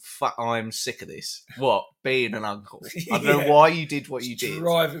you. I'm sick of this. What being an uncle? I don't know why you did what you did.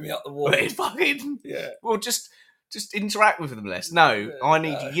 Driving me up the wall. Fucking Well, just interact with them less. No, I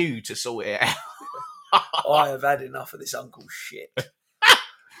need you to sort it out. I have had enough of this uncle shit.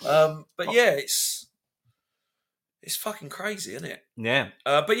 But yeah, it's fucking crazy, isn't it? Yeah.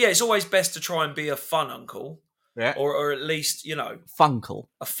 But yeah, it's always best to try and be a fun uncle. Yeah. Or at least, Funkle.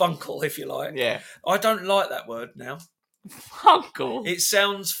 A funkle, if you like. Yeah. I don't like that word now. Funkle. It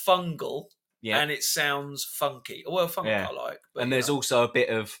sounds fungal. Yeah. And it sounds funky. Well, funk I like. But, and there's also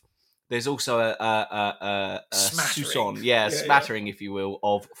a smattering. Smattering, if you will,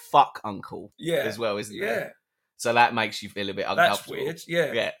 of fuck uncle as well, isn't there? Yeah. So that makes you feel a bit uncomfortable. That's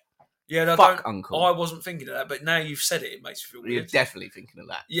weird, yeah. Yeah. No, fuck uncle. I wasn't thinking of that, but now you've said it, it makes me feel weird. You're definitely thinking of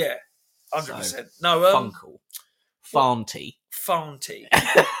that. Yeah, 100%. So, no, funkle. Fanty. Fanty.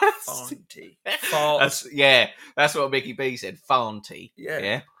 That's what Mickey B said. Fanty.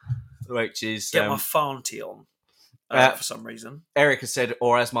 Yeah. Which is... Get my fanty on. For some reason. Erica said,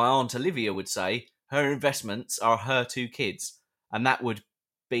 or as my aunt Olivia would say, her investments are her 2 kids. And that would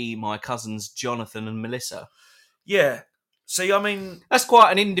be my cousins Jonathan and Melissa. Yeah. See, I mean... That's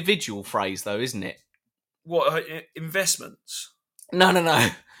quite an individual phrase, though, isn't it? What, investments? No.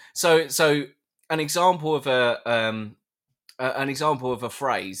 So an example of a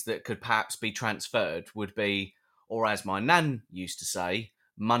phrase that could perhaps be transferred would be, or as my nan used to say,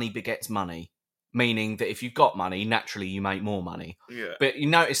 money begets money. Meaning that if you've got money, naturally you make more money. Yeah. But you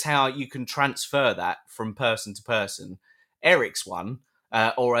notice how you can transfer that from person to person. Eric's one,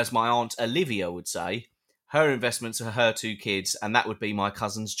 or as my aunt Olivia would say, her investments are her 2 kids, and that would be my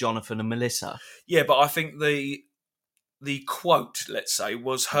cousins Jonathan and Melissa. Yeah, but I think the quote, let's say,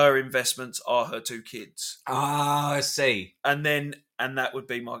 was her investments are her 2 kids. Ah, I see. And that would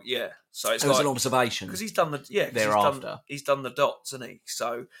be my So it's it was an observation because he's done the thereafter. He's done the dots, hasn't he?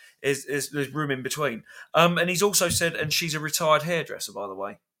 So there's room in between. And he's also said, and she's a retired hairdresser, by the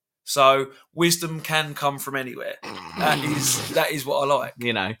way. So wisdom can come from anywhere. That is what I like.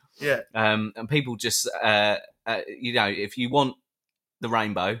 You know. Yeah. And people just, if you want the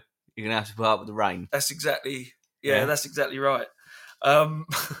rainbow, you're gonna have to put up with the rain. That's exactly. Yeah, that's exactly right.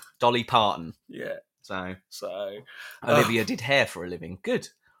 Dolly Parton. Yeah. So Olivia did hair for a living. Good.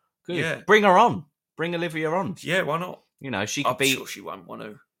 Yeah. Bring her on. Bring Olivia on. Yeah, why not? You know, she could I'm sure she won't want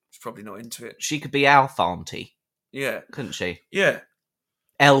to. She's probably not into it. She could be Alf Auntie. Yeah. Couldn't she? Yeah.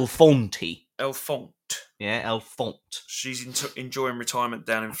 Elfonte. Elfont. Yeah, Elfont. She's enjoying retirement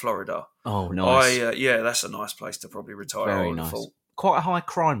down in Florida. Oh, nice. That's a nice place to probably retire. Very nice. Quite a high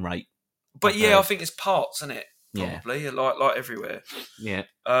crime rate. But I think it's parts, isn't it? Probably, yeah. like everywhere. Yeah.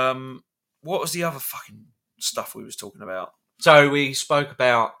 What was the other fucking stuff we was talking about? So we spoke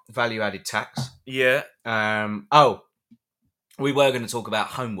about value-added tax. Yeah. We were going to talk about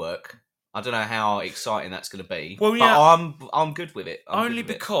homework. I don't know how exciting that's going to be. Well, yeah, but I'm good with it. Only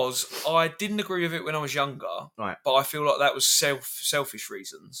because I didn't agree with it when I was younger. Right. But I feel like that was selfish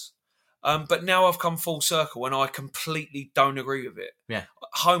reasons. But now I've come full circle and I completely don't agree with it. Yeah.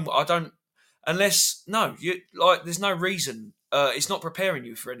 I don't, unless, there's no reason. It's not preparing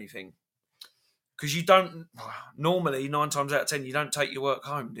you for anything. Because you don't, normally, 9 times out of 10, you don't take your work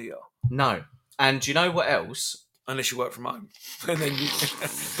home, do you? No. And do you know what else? Unless you work from home. And then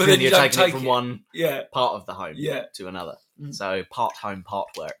then you're taking it from one Yeah. part of the home Yeah. to another. Mm. So part home, part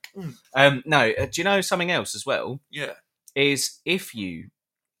work. Mm. Do you know something else as well? Yeah. Is if you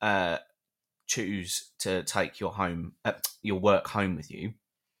choose to take your work home with you,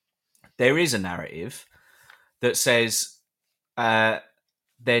 there is a narrative that says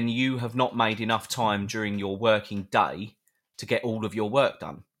then you have not made enough time during your working day to get all of your work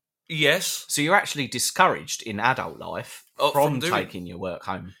done. Yes. So you're actually discouraged in adult life from taking your work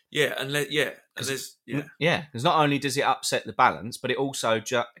home. Yeah, because not only does it upset the balance, but it also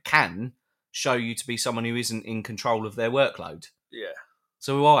can show you to be someone who isn't in control of their workload. Yeah.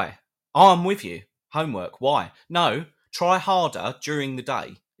 So why? I'm with you. Homework. Why? No. Try harder during the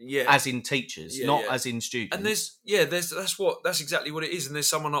day. Yeah. As in teachers, not as in students. And that's exactly what it is. And there's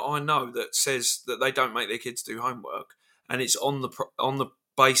someone that I know that says that they don't make their kids do homework, and it's on the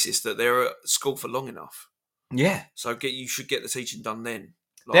basis that they're at school for long enough. Yeah. So you should get the teaching done then.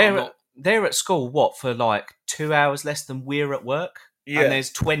 They're at school for like 2 hours less than we're at work. Yeah. And there's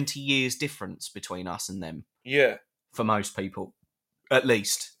 20 years difference between us and them. Yeah. For most people, at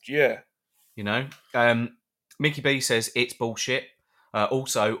least. Yeah. You know, Mickey B says it's bullshit.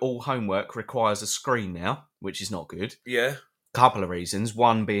 Also, all homework requires a screen now, which is not good. Yeah. Couple of reasons.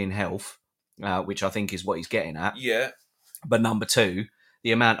 One being health, which I think is what he's getting at. Yeah. But number 2,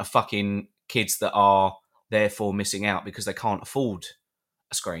 the amount of fucking kids that are therefore missing out because they can't afford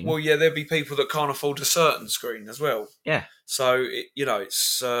a screen. Well, yeah, there'll be people that can't afford a certain screen as well. Yeah. So,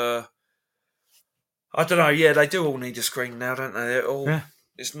 it's... I don't know. Yeah, they do all need a screen now, don't they?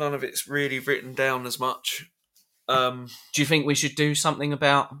 It's none of it's really written down as much. Do you think we should do something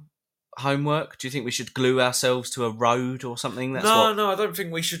about homework? Do you think we should glue ourselves to a road or something? No, I don't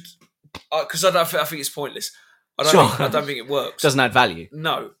think we should. Because I think it's pointless. I don't think it works. Doesn't add value.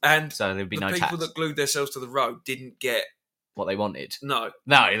 No, and so there'd be no people tax. that glued themselves to the road didn't get what they wanted. No,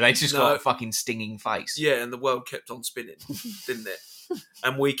 they just got a fucking stinging face. Yeah, and the world kept on spinning, didn't it?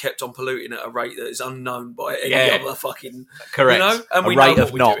 And we kept on polluting at a rate that is unknown by any other fucking... Correct. And we know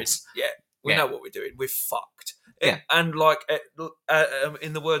what we're doing. Yeah, we know what we're doing. We're fucked. Yeah. And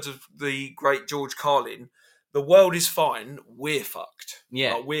in the words of the great George Carlin, the world is fine, we're fucked.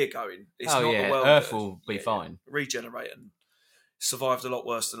 Yeah. Like, we're going. It's not the world. Earth will be fine. Regenerate and survived a lot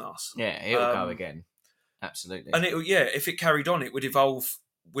worse than us. Yeah, it'll go again. Absolutely. And if it carried on, it would evolve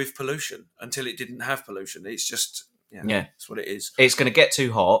with pollution until it didn't have pollution. It's just... Yeah, that's what it is. It's going to get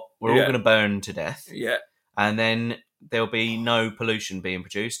too hot. We're all going to burn to death. Yeah. And then there'll be no pollution being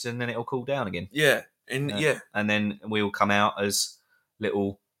produced, and then it'll cool down again. Yeah. And then we'll come out as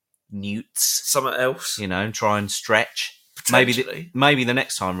little newts. Something else. And try and stretch. Maybe the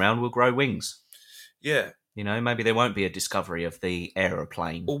next time round we'll grow wings. Yeah. Maybe there won't be a discovery of the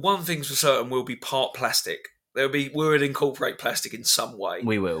aeroplane. Well, one thing's for certain, we'll be part plastic. We'll incorporate plastic in some way.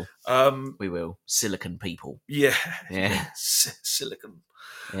 We will. We will. Silicon people. Yeah. Yeah. Silicon.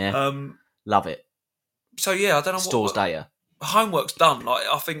 Yeah. Love it. So yeah, I don't know Stores data. Homework's done. Like,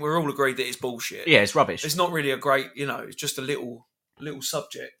 I think we're all agreed that it's bullshit. Yeah, it's rubbish. It's not really a great, it's just a little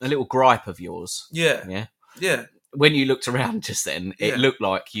subject. A little gripe of yours. Yeah. Yeah. Yeah. When you looked around just then, it looked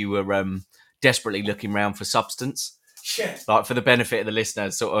like you were desperately looking around for substance. Yeah. Like, for the benefit of the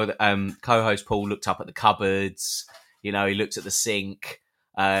listeners, sort of co-host Paul looked up at the cupboards, he looked at the sink,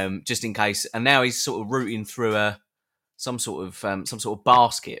 just in case, and now he's sort of rooting through a some sort of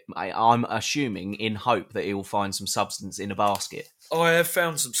basket. I'm assuming in hope that he will find some substance in a basket. I have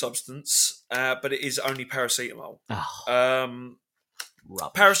found some substance, but it is only paracetamol. Oh,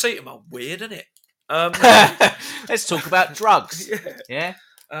 Paracetamol, weird, isn't it? Let's talk about drugs. Yeah.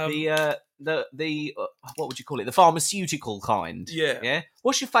 Yeah. The what would you call it? The pharmaceutical kind. Yeah. Yeah.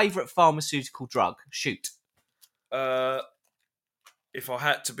 What's your favourite pharmaceutical drug? Shoot. If I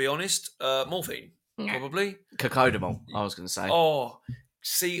had to be honest, morphine, probably. Cocodamol, I was going to say. Oh,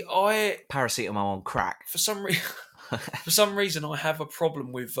 see, Paracetamol on crack. For some reason, I have a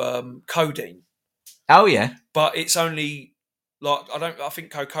problem with codeine. Oh yeah, but it's only like I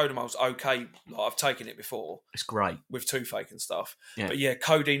think cocodamol's okay. Like, I've taken it before. It's great with toothache and stuff. Yeah. But yeah,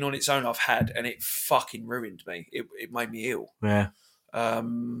 codeine on its own I've had, and it fucking ruined me. It made me ill. Yeah.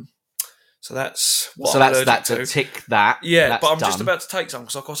 So that's what so that's to tick that. Yeah, that's but I'm done. just about to take some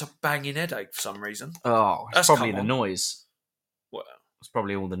because I've got a banging headache for some reason. Oh, it's probably the noise. What? It's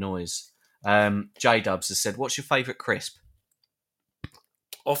probably all the noise. J-Dubs has said, "What's your favourite crisp?"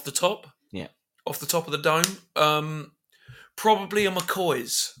 Off the top? Yeah. Off the top of the dome? Probably a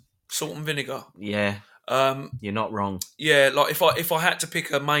McCoy's salt and vinegar. Yeah. You're not wrong. Yeah, like if I had to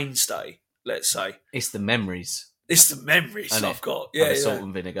pick a mainstay, let's say, it's the memories. It's the memories Isn't I've it? got. Yeah, of a salt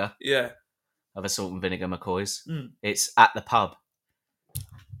and vinegar. Yeah. Of a salt and vinegar McCoy's. Mm. It's at the pub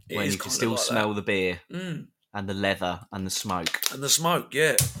It when is you can kind of still like smell that. the beer Mm. and the leather and the smoke. And the smoke,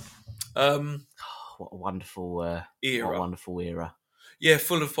 yeah. What a wonderful era. What a wonderful era. Yeah,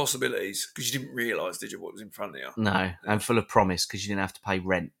 full of possibilities because you didn't realise, did you, what was in front of you? No, and full of promise because you didn't have to pay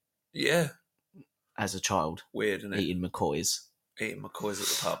rent Yeah. as a child. Weird, isn't it? Eating McCoy's. Eating McCoy's at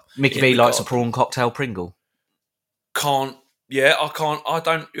the pub. Mickey In B the likes a garden. prawn cocktail Pringle. Can't. Yeah, I can't. I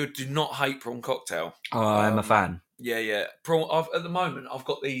do not hate prawn cocktail. Oh, I'm a fan. Yeah. Prawn. At the moment, I've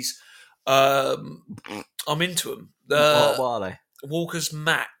got these. I'm into them. What are they? Walker's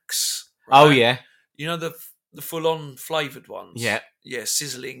Max. Oh right? yeah. You know the full-on flavoured ones. Yeah. Yeah,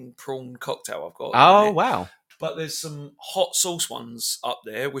 sizzling prawn cocktail I've got. Oh wow. But there's some hot sauce ones up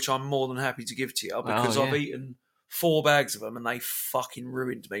there, which I'm more than happy to give to you because yeah. I've eaten 4 bags of them and they fucking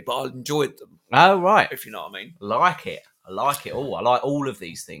ruined me. But I enjoyed them. Oh right. If you know what I mean. I like it. Oh, I like all of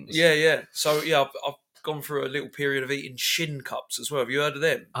these things. Yeah. So yeah, I've gone through a little period of eating shin cups as well. Have you heard of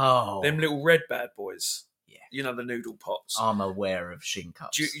them? Oh. Them little red bad boys. Yeah. You know, the noodle pots. I'm aware of shin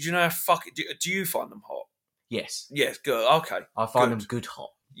cups. Do you know how do you find them hot? Yes. Yes, good. Okay. I find them good hot.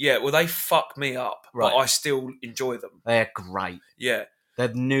 Yeah, well, they fuck me up, Right. but I still enjoy them. They're great. Yeah. The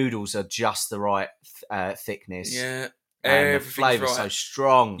noodles are just the right thickness. Yeah. And the flavour's right. so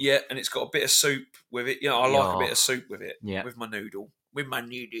strong. Yeah, and it's got a bit of soup with it. You know, I like Yeah. a bit of soup with it. Yeah. With my noodle. With my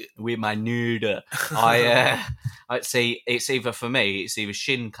noodle. With my noodle. I see. It's either for me. It's either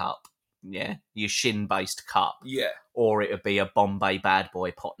shin cup. Yeah, your shin-based cup. Yeah. Or it would be a Bombay Bad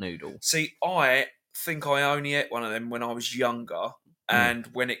Boy pot noodle. See, I think I only ate one of them when I was younger and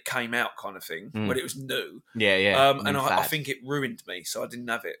when it came out, kind of thing, when it was new. Yeah. And I think it ruined me, so I didn't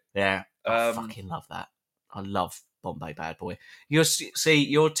have it. Yeah, I fucking love that. I love Bombay Bad Boy. You're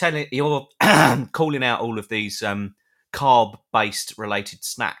calling out all of these carb-based related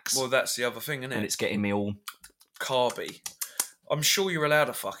snacks. Well, that's the other thing, isn't it? And it's getting me all carby. I'm sure you're allowed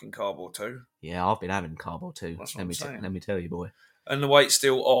a fucking carb or two. Yeah, I've been having carb or two. That's what I'm saying. Let me tell you, boy. And the weight's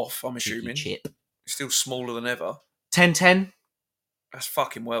still off, I'm assuming. Chip. It's still smaller than ever. 10-10. That's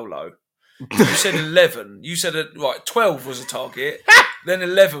fucking well low. You said 11. You said, 12 was a target. Then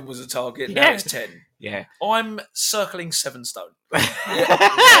 11 was a target. Now it's 10. Yeah. I'm circling 7 stone.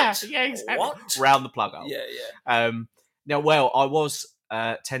 Yeah, exactly. What? Round the plug up. Yeah. Now, well, I was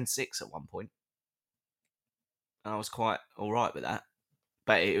 10-6 at one point. And I was quite all right with that.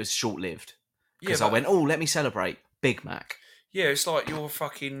 But it was short-lived. Because I went, let me celebrate. Big Mac. Yeah, it's like you're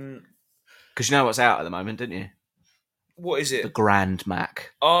fucking... Because you know what's out at the moment, didn't you? What is it? The Grand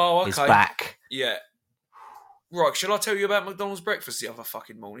Mac. Oh, okay. Is back. Yeah. Right, shall I tell you about McDonald's breakfast the other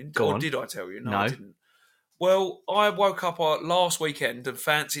fucking morning? Go on. Did I tell you? No. I didn't. Well, I woke up last weekend and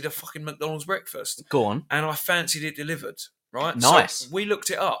fancied a fucking McDonald's breakfast. Go on. And I fancied it delivered, right? Nice. So we looked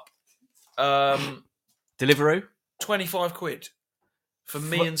it up. Deliveroo? 25 quid for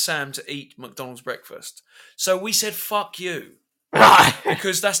me and Sam to eat McDonald's breakfast. So we said, fuck you. Right.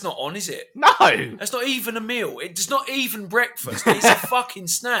 Because that's not on, is it? No. That's not even a meal. It's not even breakfast. It's a fucking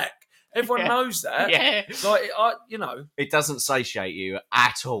snack. Everyone knows that. Yeah. Like, It doesn't satiate you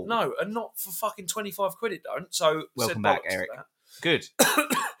at all. No, and not for fucking 25 quid it don't. So welcome back, Eric. Good.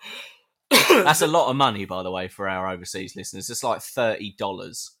 That's a lot of money, by the way, for our overseas listeners. It's like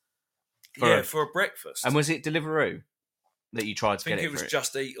 $30 for a breakfast. And was it Deliveroo? that you tried to I get think it it was for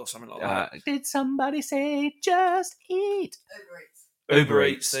Just Eat or something like that. Did somebody say just eat? Uber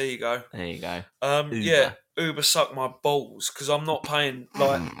Eats. There you go. There you go. Yeah, Uber suck my balls because I'm not paying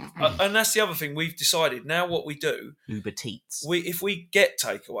and that's the other thing we've decided now. What we do, Uber Teats. if we get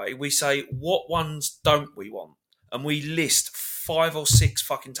takeaway, we say what ones don't we want, and we list 5 or 6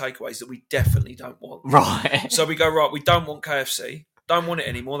 fucking takeaways that we definitely don't want. Right. So we go, right, we don't want KFC. Don't want it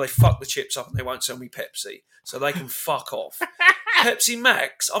anymore. They fuck the chips up and they won't sell me Pepsi. So they can fuck off. Pepsi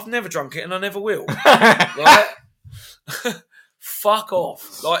Max, I've never drunk it and I never will. Right? Fuck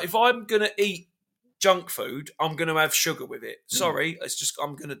off. Like, if I'm going to eat junk food, I'm going to have sugar with it. Sorry, it's just,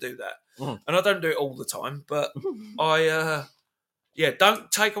 I'm going to do that. And I don't do it all the time, but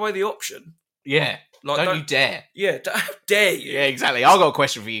don't take away the option. Yeah. Like, don't you dare. Yeah, how dare you? Yeah, exactly. I've got a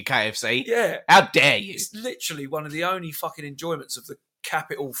question for you, KFC. Yeah. How dare you? It's literally one of the only fucking enjoyments of the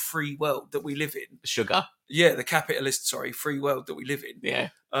capital free world that we live in. Sugar. Yeah, the capitalist, free world that we live in. Yeah.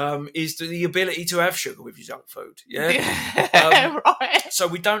 Is the ability to have sugar with your junk food. Yeah. Right. So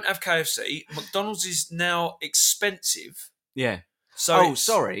we don't have KFC. McDonald's is now expensive. Yeah. So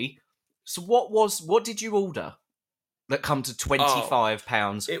sorry. So what did you order that come to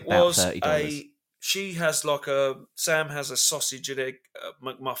 £25? It about was $30? Sam has a sausage and egg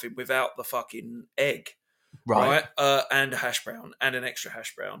McMuffin without the fucking egg. Right. And a hash brown and an extra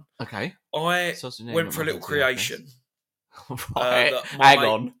hash brown. Okay. I went for a little creation. Right.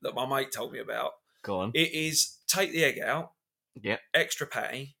 That my mate told me about. Go on. It is take the egg out. Yeah. Extra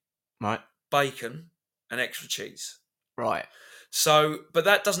patty. Right. Bacon and extra cheese. Right. So, but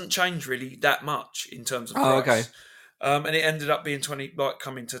that doesn't change really that much in terms of price. Oh, okay. And it ended up being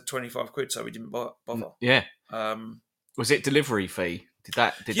coming to £25, so we didn't bother. Yeah. Was it delivery fee? Did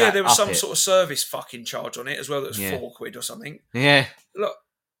that there was some sort of service fucking charge on it as well. That was £4 or something. Yeah. Look,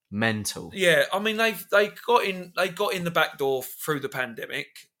 mental. Yeah, I mean they got in the back door through the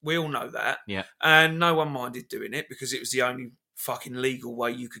pandemic. We all know that. Yeah. And no one minded doing it because it was the only fucking legal way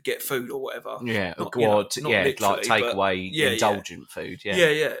you could get food or whatever. Yeah, not like takeaway indulgent food.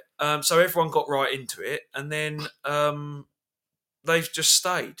 Yeah. So everyone got right into it, and then they've just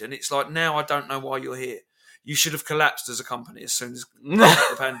stayed. And it's like, now I don't know why you're here. You should have collapsed as a company as soon as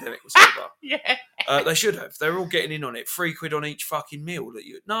the pandemic was over. Yeah. They should have. They're all getting in on it. £3 on each fucking meal that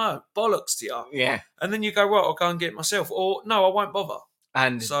you. No, bollocks to you. Yeah. And then you go, right, I'll go and get it myself, or no, I won't bother.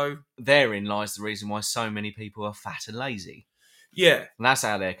 And so therein lies the reason why so many people are fat and lazy. Yeah. And that's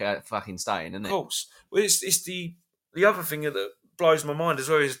how they're fucking staying, isn't it? Of course. Well, it's the other thing that blows my mind as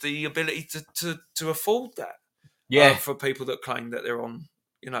well is the ability to afford that. Yeah. For people that claim that they're on,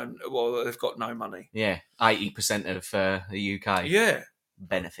 they've got no money. Yeah. 80% of the UK. Yeah.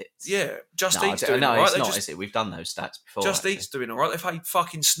 Benefits. Yeah. Just Eat's doing all right. No, it's not, is it? We've done those stats before. Just Eat's doing all right. They've paid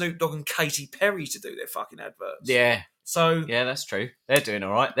fucking Snoop Dogg and Katy Perry to do their fucking adverts. Yeah. So yeah, that's true. They're doing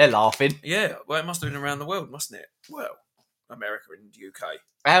all right. They're laughing. Yeah. Well, it must have been around the world, mustn't it? Well, America and the UK.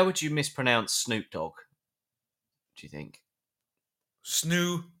 How would you mispronounce Snoop Dogg? Do you think?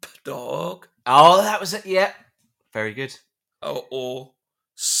 Snoop Dogg. Oh, that was it. Yeah. Very good. Oh, or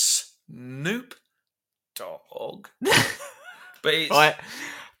Snoop Dogg. But it's right.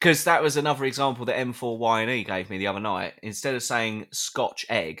 Because that was another example that M4Y&E gave me the other night. Instead of saying Scotch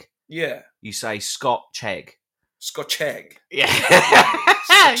egg, you say Scotch egg. Scotch egg. Yeah.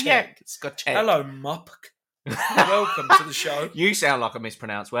 Scotch yeah. egg. Scotch egg. Hello, Muppk. Welcome to the show. You sound like a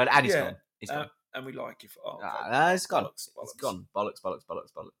mispronounced word, and he's gone. He's gone. And we like you for it's gone. It's gone. Bollocks.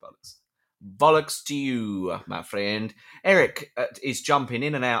 Bollocks to you, my friend. Eric is jumping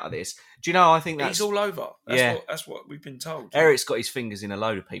in and out of this. Do you know, I think that's... He's all over. That's what we've been told. Eric's got his fingers in a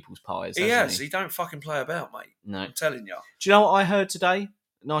load of people's pies, He has. He don't fucking play about, mate. No. I'm telling you. Do you know what I heard today?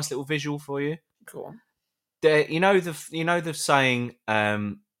 Nice little visual for you. Go on. You know the saying...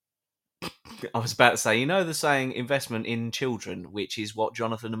 I was about to say, the saying investment in children, which is what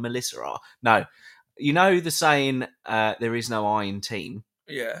Jonathan and Melissa are. No. You know the saying, there is no I in team?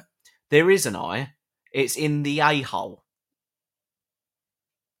 Yeah. There is an I. It's in the a-hole.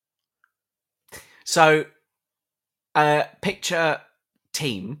 So, picture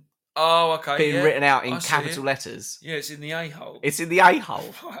team. Oh, okay. Being written out in capital letters. Yeah, it's in the a-hole. It's in the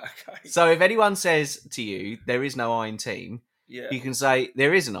a-hole. Right, okay. So if anyone says to you, there is no I in team, you can say,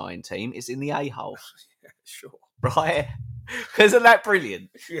 there is an I in team, it's in the a-hole. Yeah, sure. Right? Isn't that brilliant?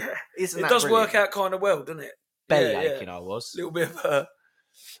 Yeah. It does work out kind of well, doesn't it? Belly aching, I was. A little bit of a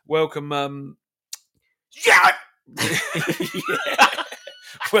welcome. Yeah!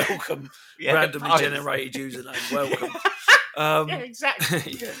 Welcome. Randomly generated username. Welcome. Yeah,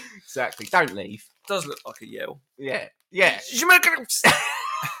 exactly. Exactly. Don't leave. Does look like a yell. Yeah. Yeah.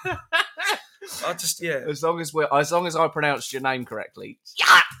 I just, yeah. As long as I pronounced your name correctly,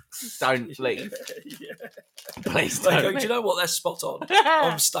 don't leave. Yeah. Please They don't. go, do you know what? That's spot on.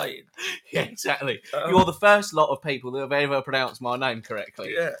 I'm staying. Yeah, exactly. You're the first lot of people that have ever pronounced my name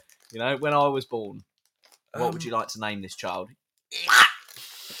correctly. Yeah. You know, when I was born, what would you like to name this child?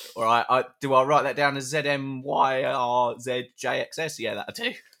 All right, do I write that down as ZMYRZJXS? Yeah, that'll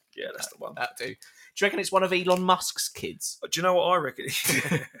do. Yeah, that's the one. That'll do. Do you reckon it's one of Elon Musk's kids? Do you know what I reckon it is? Do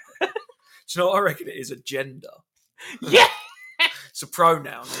you know what I reckon it is? A gender. Yeah! It's a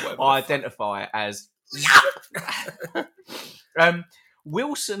pronoun. Or whatever. I identify as...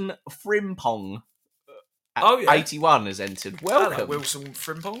 Wilson Frimpong. Oh, yeah. 81 has entered. Welcome. Hello, Wilson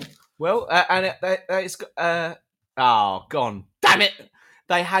Frimpong. Well, and it's gone. Damn it!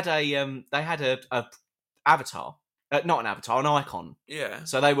 They had a avatar, not an avatar, an icon. Yeah.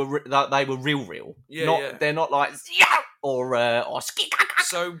 So they were real. Yeah, They're not like or skikaka.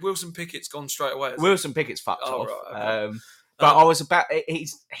 So Wilson Pickett's gone straight away. Wilson Pickett's fucked off. Right, okay. But I was about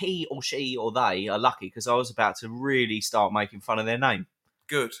he or she or they are lucky because I was about to really start making fun of their name.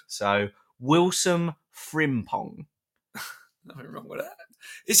 Good. So Wilson Frimpong. Nothing wrong with that.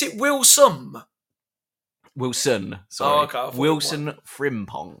 Is it Wilson? Wilson. Sorry. Oh, okay. Wilson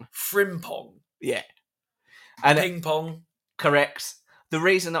Frimpong. Frimpong. Yeah. And Ping pong. Correct. The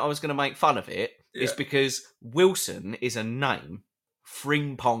reason that I was going to make fun of it is because Wilson is a name.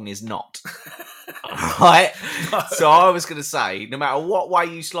 Frimpong is not. Right? No. So I was going to say, no matter what way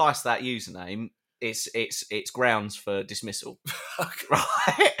you slice that username, it's grounds for dismissal.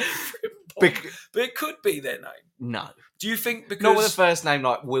 Right? But it could be their name. No. Do you think because not with a first name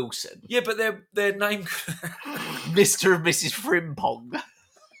like Wilson? Yeah, but their name Mr. and Mrs. Frimpong.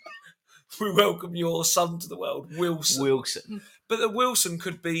 We welcome your son to the world, Wilson. Wilson. But the Wilson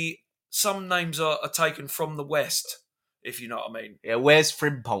could be some names are taken from the West, if you know what I mean. Yeah, where's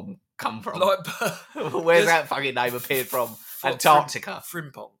Frimpong come from? Like where's that fucking name appeared from? Antarctica.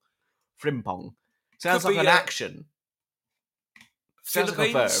 Frimpong. Frimpong. Sounds Could like be, an action. Sounds like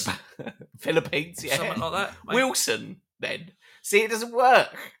a Philippines? verb. Philippines, yeah. Something like that. Maybe. Wilson, then. See, it doesn't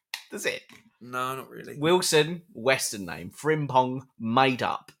work, does it? No, not really. Wilson, Western name. Frimpong, made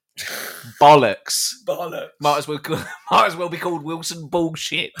up. Bollocks. Bollocks. Might as well be called Wilson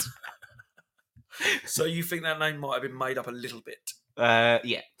Bullshit. So you think that name might have been made up a little bit?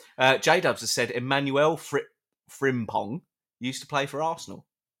 Yeah. J-Dubs has said Emmanuel Frimpong used to play for Arsenal.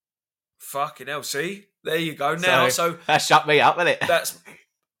 Fucking hell, see? There you go. Now, so that shut me up, isn't it? That's,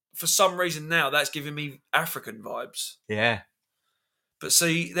 for some reason now, that's giving me African vibes. Yeah. But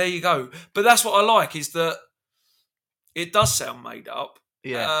see, there you go. But that's what I like, is that it does sound made up.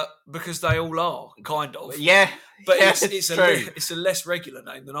 Yeah. Because they all are, kind of. Yeah. But yeah, it's a less regular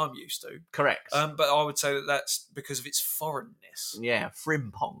name than I'm used to. Correct. But I would say that that's because of its foreignness. Yeah,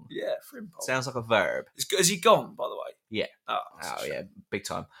 Frimpong. Yeah, Frimpong. Sounds like a verb. Has he gone, by the way? Yeah. Oh yeah, big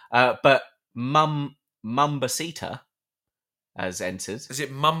time. But Mumbasita has entered. Is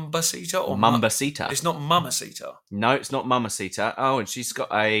it Mumbasita or Mumbasita? It's not Mamacita. No, it's not Mamacita. Oh, and she's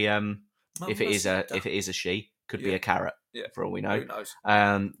got a if it is a she, could be a carrot. Yeah. For all we know. Who knows?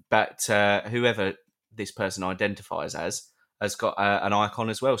 But whoever this person identifies as has got an icon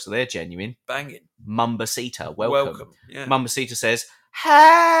as well, so they're genuine. Banging. Mumbasita, welcome. Yeah. Mumbasita says,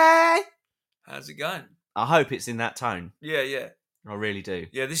 "Hey, how's it going?" I hope it's in that tone. Yeah, yeah. I really do.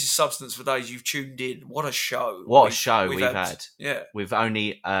 Yeah, this is Substance for Days. You've tuned in. What a show. What a show we've had. Yeah. We've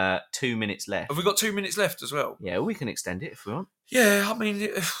only 2 minutes left. Have we got 2 minutes left as well? Yeah, we can extend it if we want. Yeah, I mean...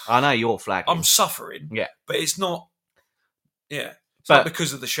 I know you're flagging. I'm suffering. Yeah. But it's not... Yeah. It's But- not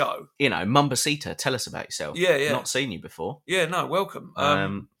because of the show. You know, Mumbasita, tell us about yourself. Yeah, yeah. Not seen you before. Yeah, no, welcome.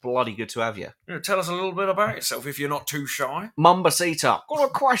 Bloody good to have you. Tell us a little bit about yourself if you're not too shy. Mumbasita, got a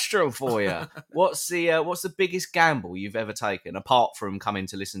question for you. What's the biggest gamble you've ever taken apart from coming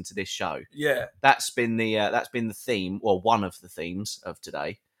to listen to this show? Yeah. That's been the theme, or one of the themes of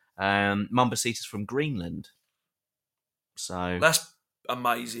today. Mumbasita's from Greenland. So That's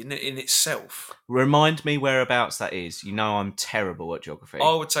amazing in itself. remind me whereabouts that is. You know I'm terrible at geography.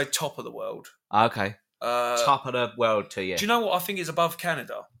 I would say top of the world. Okay. Top of the world to you. Do you know what I think is above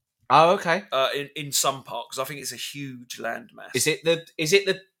Canada? Oh, okay. In some part, because I think it's a huge landmass. Is it the?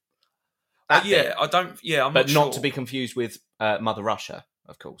 that Yeah, bit? I don't. Yeah, I'm But not not sure. to be confused with Mother Russia,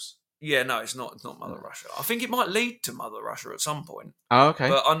 of course. Yeah, no, it's not. It's not Mother Russia. I think it might lead to Mother Russia at some point. Oh, okay.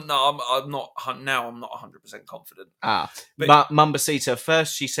 But I'm not. Now I'm not 100% confident. But Mumbasita,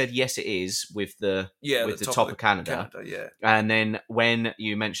 first she said yes, it is with the top of Canada. Yeah. And then when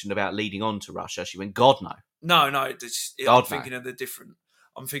you mentioned about leading on to Russia, she went, God no. No. I'm God, thinking of the different.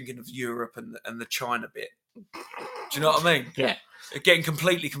 I'm thinking of Europe and the China bit. Do you know what I mean? Yeah. Getting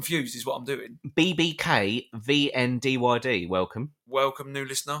completely confused is what I'm doing. BBK VNDYD. Welcome. Welcome, new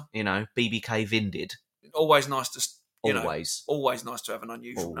listener. You know, BBK Vindid. Always nice to, always. Always nice to have an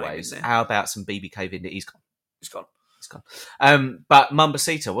unusual name in there. How about some BBK Vindid? He's gone. He's gone. But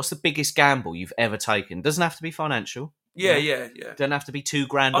Mumbasita, what's the biggest gamble you've ever taken? Doesn't have to be financial. Yeah. Don't have to be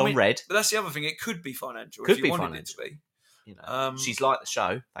 $2,000 on red. But that's the other thing. It could be financial. Could if you be wanted financial. it to be. You know, she's liked the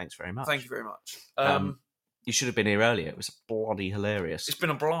show. Thanks very much. Thank you very much. You should have been here earlier. It was bloody hilarious. It's been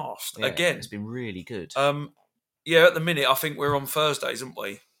a blast. Yeah, Again. It's been really good. Yeah, at the minute, I think we're on Thursdays, aren't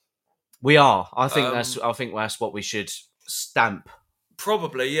we? We are. I think that's what we should stamp.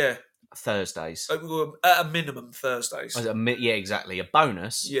 Probably, yeah. Thursdays. At a minimum, Thursdays. Yeah, exactly. A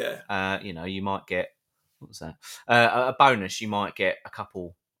bonus. Yeah. You might get, what was that? A bonus. You might get a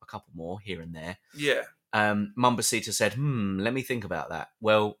couple more here and there. Yeah. Mumbasita said, let me think about that.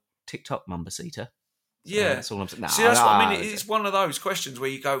 Well, TikTok Mumbasita. Yeah. That's all I'm saying. See, that's what I mean. It's one of those questions where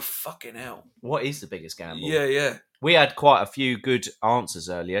you go, fucking hell. What is the biggest gamble? Yeah. We had quite a few good answers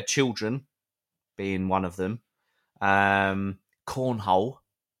earlier. Children being one of them. Cornhole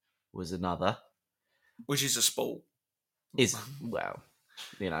was another. Which is a sport.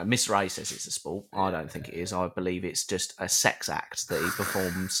 Miss Ray says it's a sport. I don't think it is. I believe it's just a sex act that he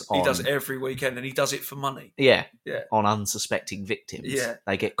performs on. He does it every weekend and he does it for money. Yeah. On unsuspecting victims. Yeah.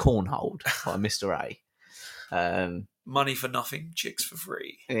 They get cornholed by Mr. A. Money for nothing, chicks for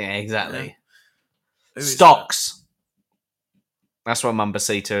free. Yeah, exactly. Yeah. Stocks. That's what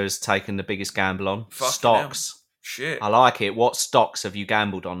Mumbasita has taken the biggest gamble on. Fucking stocks. Hell. Shit. I like it. What stocks have you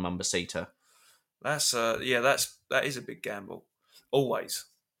gambled on, Mumbasita? That is a big gamble. Always.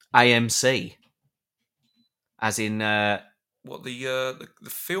 AMC. As in what the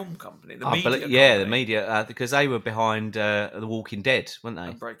film company, the media company. The media because they were behind The Walking Dead, weren't they?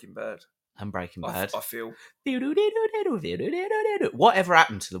 And Breaking Bad. I feel. Whatever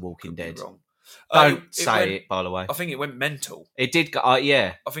happened to The Walking Dead? Wrong. Don't say it, by the way. I think it went mental. It did go,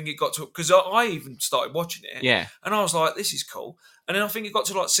 yeah. I think it got to... Because I even started watching it. Yeah. And I was like, this is cool. And then I think it got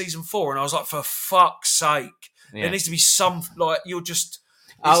to like season 4 and I was like, for fuck's sake. Yeah. There needs to be some... Like, you're just...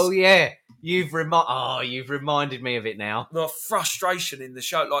 Oh, yeah. You've reminded me of it now. The frustration in the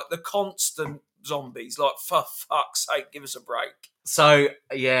show. Like, the constant zombies. Like, for fuck's sake, give us a break. So,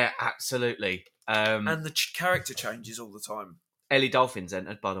 yeah, absolutely. And the character changes all the time. Ellie Dolphin's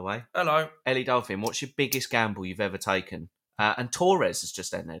entered, by the way. Hello. Ellie Dolphin, what's your biggest gamble you've ever taken? And Torres has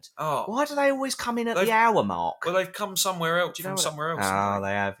just entered. Oh. Why do they always come in at the hour mark? Well, they've come somewhere else somewhere else. Oh,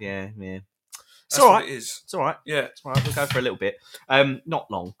 they have, yeah. It's all right. It is. It's all right. Yeah. It's all right. We'll go for a little bit. Not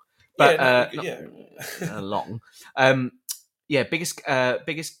long. But, long. Biggest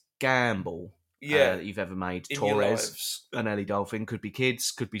gamble that you've ever made. In Torres and Ellie Dolphin. Could be kids,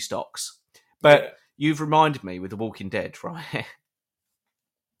 could be stocks. But you've reminded me with The Walking Dead, right?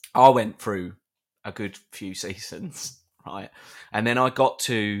 I went through a good few seasons, right? And then I got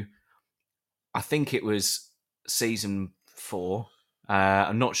to, I think it was season 4.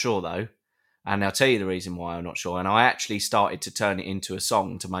 I'm not sure, though. And I'll tell you the reason why I'm not sure. And I actually started to turn it into a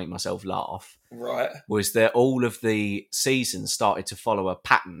song to make myself laugh. Right. Was that all of the seasons started to follow a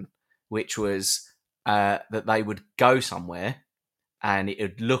pattern, which was that they would go somewhere and it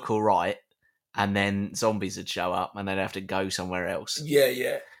would look all right. And then zombies would show up and they'd have to go somewhere else.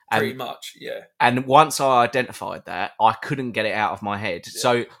 Yeah. Pretty much, yeah. And once I identified that, I couldn't get it out of my head. Yeah.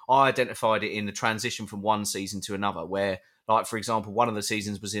 So I identified it in the transition from one season to another where, like, for example, one of the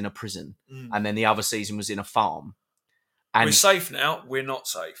seasons was in a prison and then the other season was in a farm. And we're safe now. We're not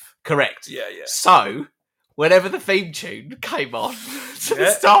safe. Correct. Yeah. So whenever the theme tune came on to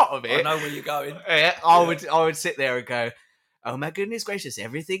the start of it... I know where you're going. Yeah, I would sit there and go... Oh my goodness gracious,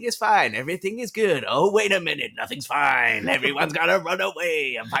 everything is fine, everything is good. Oh, wait a minute, nothing's fine. Everyone's got to run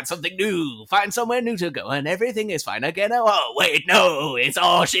away and find something new, find somewhere new to go, and everything is fine again. Oh, wait, no, it's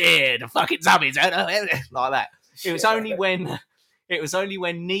all shit. Fucking zombies. Like that. It was only when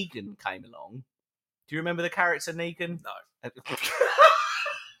Negan came along. Do you remember the character Negan? No.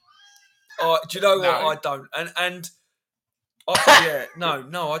 Do you know what? I don't. And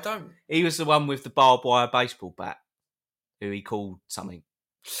no, I don't. He was the one with the barbed wire baseball bat. Who he called something.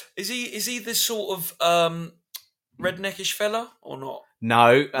 Is he this sort of redneckish fella or not?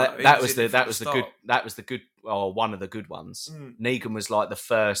 No, that was the good or one of the good ones. Negan was like the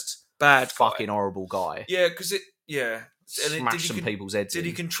first bad fucking horrible guy. Yeah, because smashed some people's heads. Did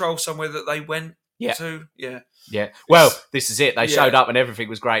he control somewhere that they went to? Yeah. Well, this is it. They showed up and everything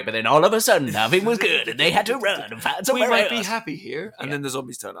was great, but then all of a sudden nothing was good, and they had to run and find somewhere else. We might be happy here, and then the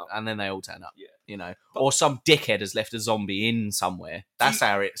zombies turn up, and then they all turn up. Yeah, you know, or some dickhead has left a zombie in somewhere. That's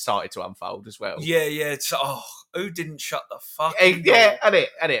how it started to unfold as well. Yeah. It's Who didn't shut the fuck? Yeah, at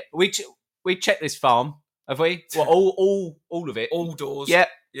it. We checked this farm, have we? Well, all of it. All doors. Yeah.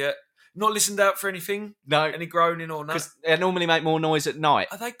 Yeah. Not listened out for anything? No. Any groaning or nothing? Because they normally make more noise at night.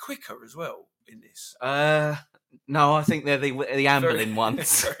 Are they quicker as well in this? No, I think they're the ambling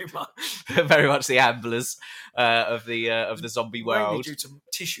ones. Very much. Very much the amblers of the zombie Mainly world. due to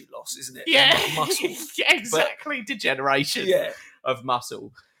tissue loss, isn't it? Yeah, Muscle. yeah, exactly. Degeneration of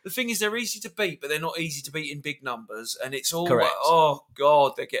muscle. The thing is, they're easy to beat, but they're not easy to beat in big numbers. And it's all Correct. Oh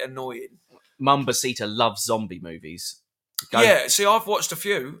God, they get annoying. Mumbasita loves zombie movies. See, I've watched a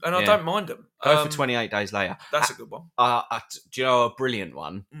few, and I don't mind them. Go for 28 Days Later. That's a good one. Do you know a brilliant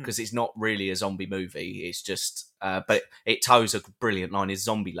one? Because it's not really a zombie movie. It's just, but it toes a brilliant line. Is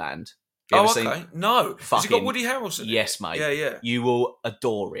Zombieland. Okay. No. Fucking, has it got Woody Harrelson? Yes, mate. Yeah. You will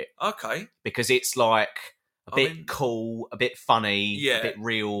adore it. Okay. Because it's like a bit cool, a bit funny, a bit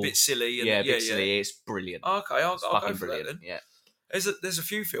real, a bit silly. And, a bit silly. It's brilliant. Okay, I'll go for that then. Yeah. There's a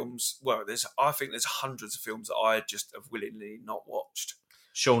few films. Well, I think there's hundreds of films that I just have willingly not watched.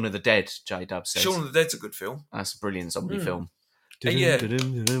 Shaun of the Dead, J-Dub says. Shaun of the Dead's a good film. That's a brilliant zombie film. Yeah.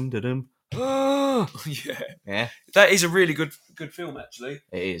 Yeah. That is a really good film, actually.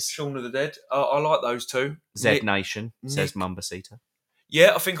 It is. Shaun of the Dead. I like those two. Z Nation, says Mumbasita.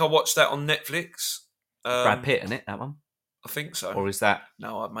 Yeah, I think I watched that on Netflix. Brad Pitt, isn't it, that one? I think so. Or is that...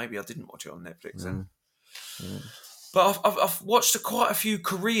 No, maybe I didn't watch it on Netflix then. But I've watched quite a few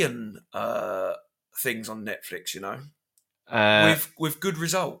Korean things on Netflix, you know, with good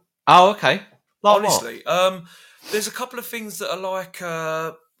result. Oh, okay. Like honestly, there's a couple of things that are like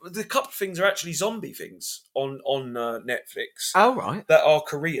the couple of things are actually zombie things on Netflix. Oh, right. That are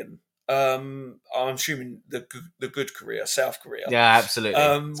Korean. I'm assuming the good Korea, South Korea. Yeah, absolutely.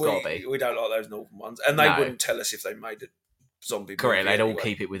 It's got to be. We don't like those northern ones, and they wouldn't tell us if they made it. Zombie correct, movie they'd anyway. all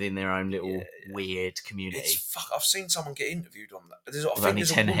keep it within their own little weird community. I've seen someone get interviewed on that. With only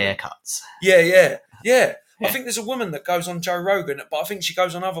 10 haircuts. Yeah. I think there's a woman that goes on Joe Rogan, but I think she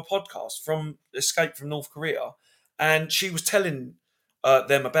goes on other podcasts from Escape from North Korea, and she was telling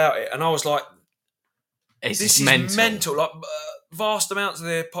them about it, and I was like, "This is mental. Like vast amounts of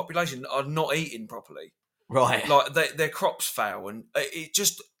their population are not eating properly. Right, like their crops fail, and it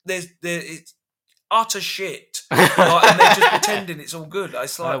just it's utter shit, and they're just pretending it's all good.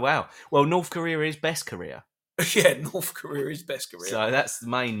 It's like, oh wow. Well, North Korea is best Korea. Yeah, North Korea is best Korea. So that's the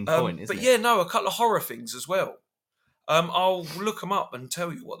main point, isn't it? But yeah, no, a couple of horror things as well. I'll look them up and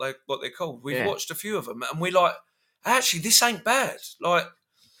tell you what they're called. We've watched a few of them, and we're like, actually, this ain't bad. Like,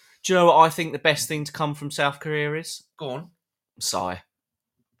 do you know what I think the best thing to come from South Korea is? Go on. Psy.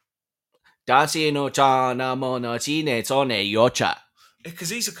 Dachi no cha na mo no chi ne to ne yocha.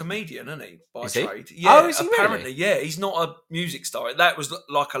 Because he's a comedian, isn't he? By is trade. He? Yeah, is he apparently, really? yeah. He's not a music star. That was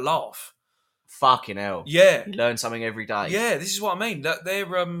like a laugh. Fucking hell. Yeah. You learn something every day. Yeah, this is what I mean. That they're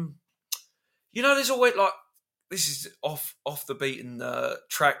you know, there's always like, this is off the beaten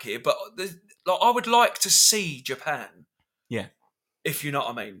track here, but like I would like to see Japan. Yeah. If you know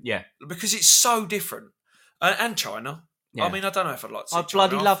what I mean. Yeah. Because it's so different. And China. Yeah. I mean, I don't know if I'd like to see I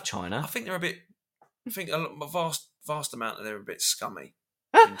bloody love China. I think they're a bit, a vast amount of them are a bit scummy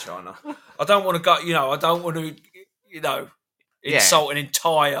in China. I don't want to go, I don't want to, insult an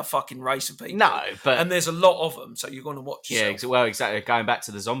entire fucking race of people. No, but... And there's a lot of them, so you're going to watch yourself. Yeah, well, exactly. Going back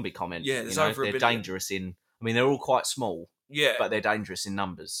to the zombie comment. Yeah, there's over a they're billion. dangerous in... I mean, they're all quite small. Yeah. But they're dangerous in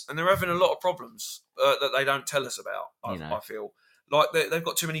numbers. And they're having a lot of problems that they don't tell us about, I feel. Like, they've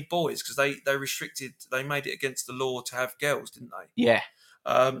got too many boys because they made it against the law to have girls, didn't they? Yeah.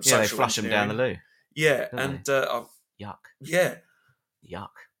 They flush them down the loo. Yeah, and... yuck. Yeah. Yuck.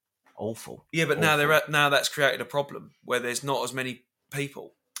 Awful. Yeah, but awful. now that's created a problem where there's not as many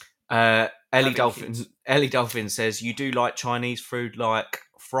people. Ellie Dolphin says, you do like Chinese food like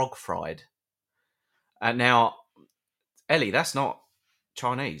frog fried. Now, Ellie, that's not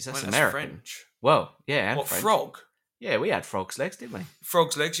Chinese. That's American. That's French. Well, yeah, and what, French. Frog? Yeah, we had frog's legs, didn't we?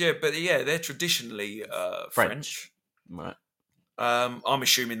 Frog's legs, yeah, but yeah, they're traditionally French. Right. I'm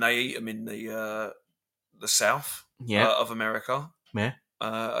assuming they eat them in the south of America. Yeah.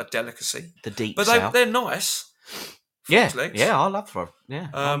 A delicacy. The deep but south. They're nice. Yeah, I love frog. Yeah,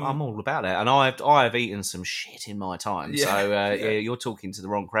 I'm all about it, and I've eaten some shit in my time. Yeah, so you're talking to the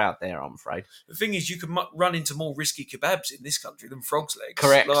wrong crowd there, I'm afraid. The thing is, you can run into more risky kebabs in this country than frog's legs.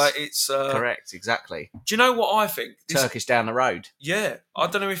 Correct. Like it's correct, exactly. Do you know what I think? Turkish down the road. Yeah, I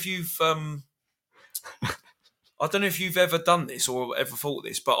don't know if you've ever done this or ever thought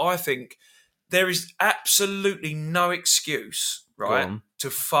this, but I think there is absolutely no excuse, right, to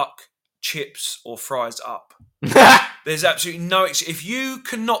fuck chips or fries up. There's absolutely no excuse. If you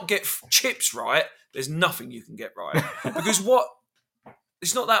cannot get chips right, there's nothing you can get right. Because what?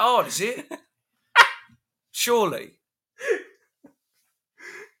 It's not that hard, is it? Surely.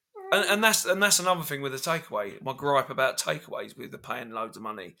 And that's another thing with the takeaway. My gripe about takeaways with the paying loads of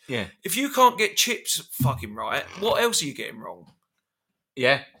money. Yeah. If you can't get chips fucking right, what else are you getting wrong?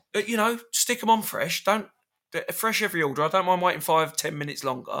 Yeah. Stick them on fresh. Don't fresh every order. I don't mind waiting 5-10 minutes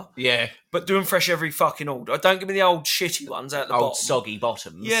longer. Yeah. But do them fresh every fucking order. Don't give me the old shitty ones out the old bottom. Soggy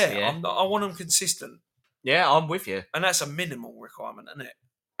bottoms. Yeah. I want them consistent. Yeah, I'm with you. And that's a minimal requirement, isn't it?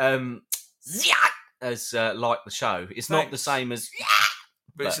 As like the show. It's not the same as...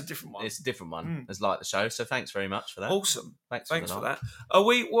 But it's a different one. It's a different one, as like the show. So thanks very much for that. Awesome. Thanks for that.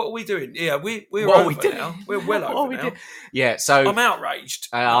 What are we doing? Yeah, we're what over now. We're well over now. Yeah, so... I'm outraged.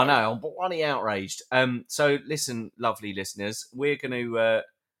 I know, I'm bloody outraged. So listen, lovely listeners, we're going to...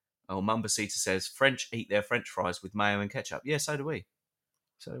 Mumbasita says, French eat their French fries with mayo and ketchup. Yeah, so do we.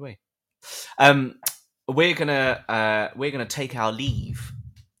 We're gonna take our leave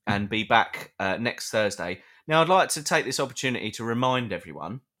and be back next Thursday. Now, I'd like to take this opportunity to remind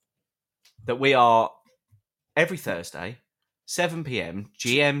everyone that we are every Thursday, 7 p.m.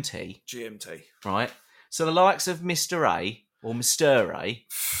 GMT. Right? So the likes of Mr. A or Mr. A,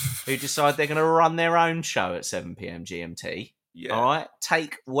 who decide they're going to run their own show at 7 p.m. GMT. Yeah. All right?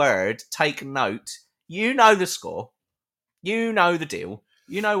 Take note. You know the score. You know the deal.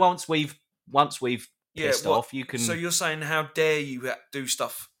 You know once we've pissed off, you can... So you're saying, how dare you do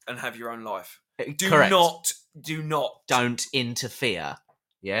stuff and have your own life? Correct. Do not. Don't interfere.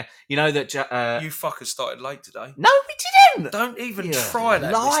 Yeah? You know that... you fuckers started late today. No, we didn't! Don't even try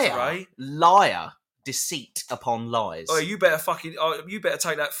that, liar. Mr. A. Liar. Deceit upon lies. Oh, you better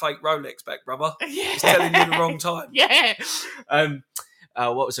take that fake Rolex back, brother. Yeah. It's telling you the wrong time. Yeah.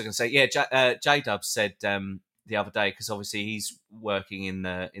 What was I going to say? Yeah, J-Dub said the other day, because obviously he's working in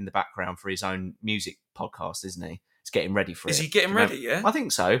the background for his own music podcast, isn't he? He's getting ready for it. Is he getting ready, yeah? I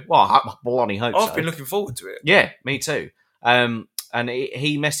think so. Well, I bloody hope so. I've been looking forward to it. Yeah, me too. And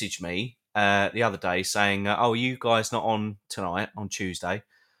he messaged me the other day saying, oh, are you guys not on tonight, on Tuesday?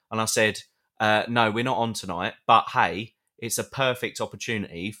 And I said, no, we're not on tonight, but hey, it's a perfect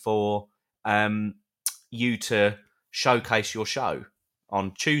opportunity for you to showcase your show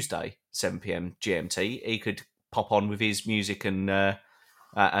on Tuesday, 7 p.m. GMT. He could pop on with his music and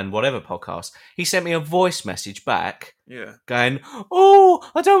whatever podcast. He sent me a voice message back, going, "Oh,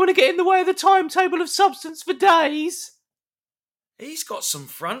 I don't want to get in the way of the timetable of Substance for days." He's got some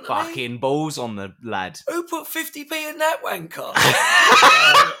front. Fucking balls on the lad. Who put 50p in that wanker?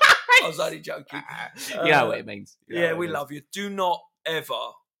 I was only joking. You know what it means. We love you. Do not ever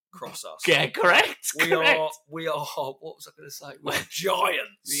cross us. Yeah, correct. We are. What was I going to say? We're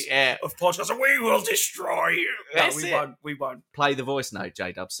giants of podcasts, and we will destroy you. No, we won't. Play the voice note.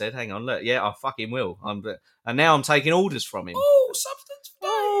 J-Dub said, "Hang on, look. Yeah, I fucking will." And now I'm taking orders from him. Oh, Substance for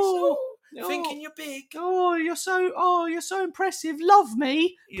days. Thinking you're big. You're so impressive. Love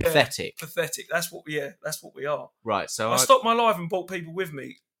me. Yeah, pathetic. That's what we are. Right. So I stopped my live and brought people with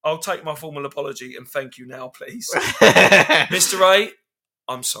me. I'll take my formal apology and thank you now, please. Mr. A,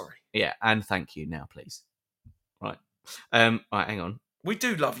 I'm sorry. Yeah, and thank you now, please. Right. Right, hang on. We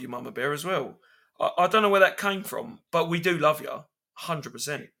do love you, Mama Bear, as well. I don't know where that came from, but we do love you. 100%.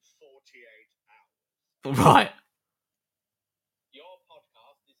 48 hours. Right. Your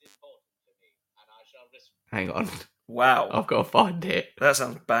podcast is important to me, and I shall Hang on. Wow. I've got to find it. That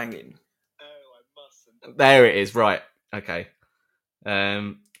sounds banging. Oh, I mustn't. There it is. Right. Okay.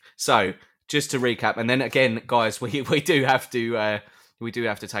 So just to recap, and then again, guys, we do have to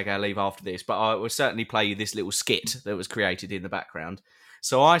take our leave after this, but I will certainly play you this little skit that was created in the background.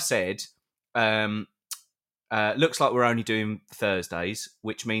 So I said, looks like we're only doing Thursdays,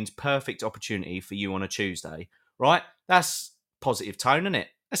 which means perfect opportunity for you on a Tuesday, right? That's positive tone, isn't it?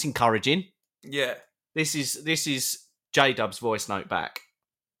 That's encouraging. Yeah. This is J-Dub's voice note back.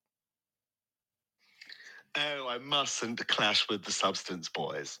 Oh, I mustn't clash with the Substance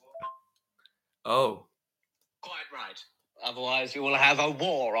boys. Oh. Quite right. Otherwise you will have a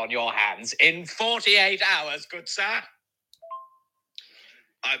war on your hands in 48 hours, good sir.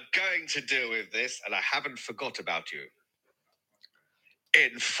 I'm going to deal with this, and I haven't forgot about you.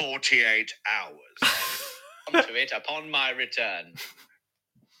 In 48 hours. Come to it upon my return.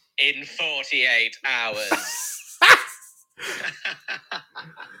 In 48 hours.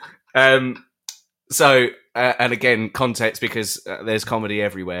 So, and again, context, because there's comedy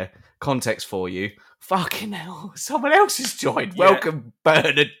everywhere. Context for you. Fucking hell, someone else has joined. Yeah. Welcome,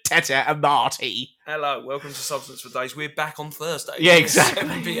 Bernard, Teta, and Marty. Hello, welcome to Substance for Days. We're back on Thursday. Yeah, exactly.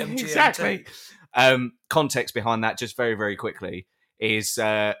 7 p.m. GMT. Exactly. Context behind that, just very, very quickly, is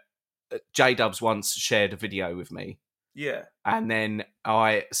J-Dubs once shared a video with me. Yeah. And then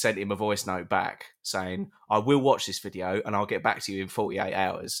I sent him a voice note back saying, I will watch this video and I'll get back to you in 48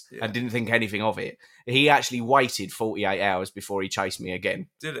 hours. Yeah. And didn't think anything of it. He actually waited 48 hours before he chased me again.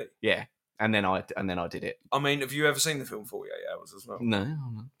 Did he? Yeah. And then I did it. I mean, have you ever seen the film 48 Hours as well? No.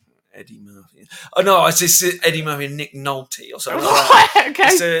 Eddie Murphy. Oh, no, it's just Eddie Murphy and Nick Nolte or something like that.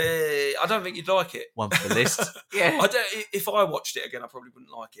 Okay. I don't think you'd like it. One for the list. Yeah. If I watched it again, I probably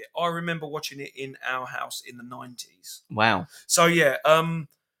wouldn't like it. I remember watching it in our house in the 90s. Wow. So, yeah,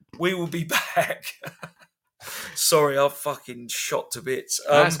 we will be back. Sorry, I've fucking shot to bits.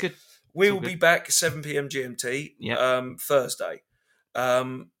 That's good. We will be back 7 p.m. GMT Thursday.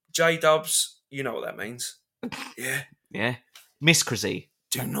 J-Dubs, you know what that means. Yeah. Yeah. Miss Crazy.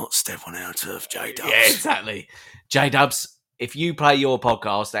 Do not step on our turf, J-Dubs. Yeah, exactly. J-Dubs, if you play your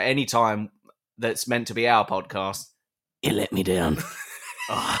podcast at any time that's meant to be our podcast, you let me down.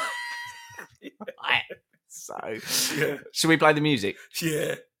 Oh. So, should we play the music?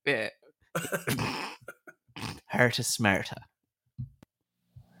 Yeah. Yeah. Herte, Smerte.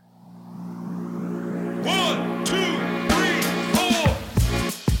 1,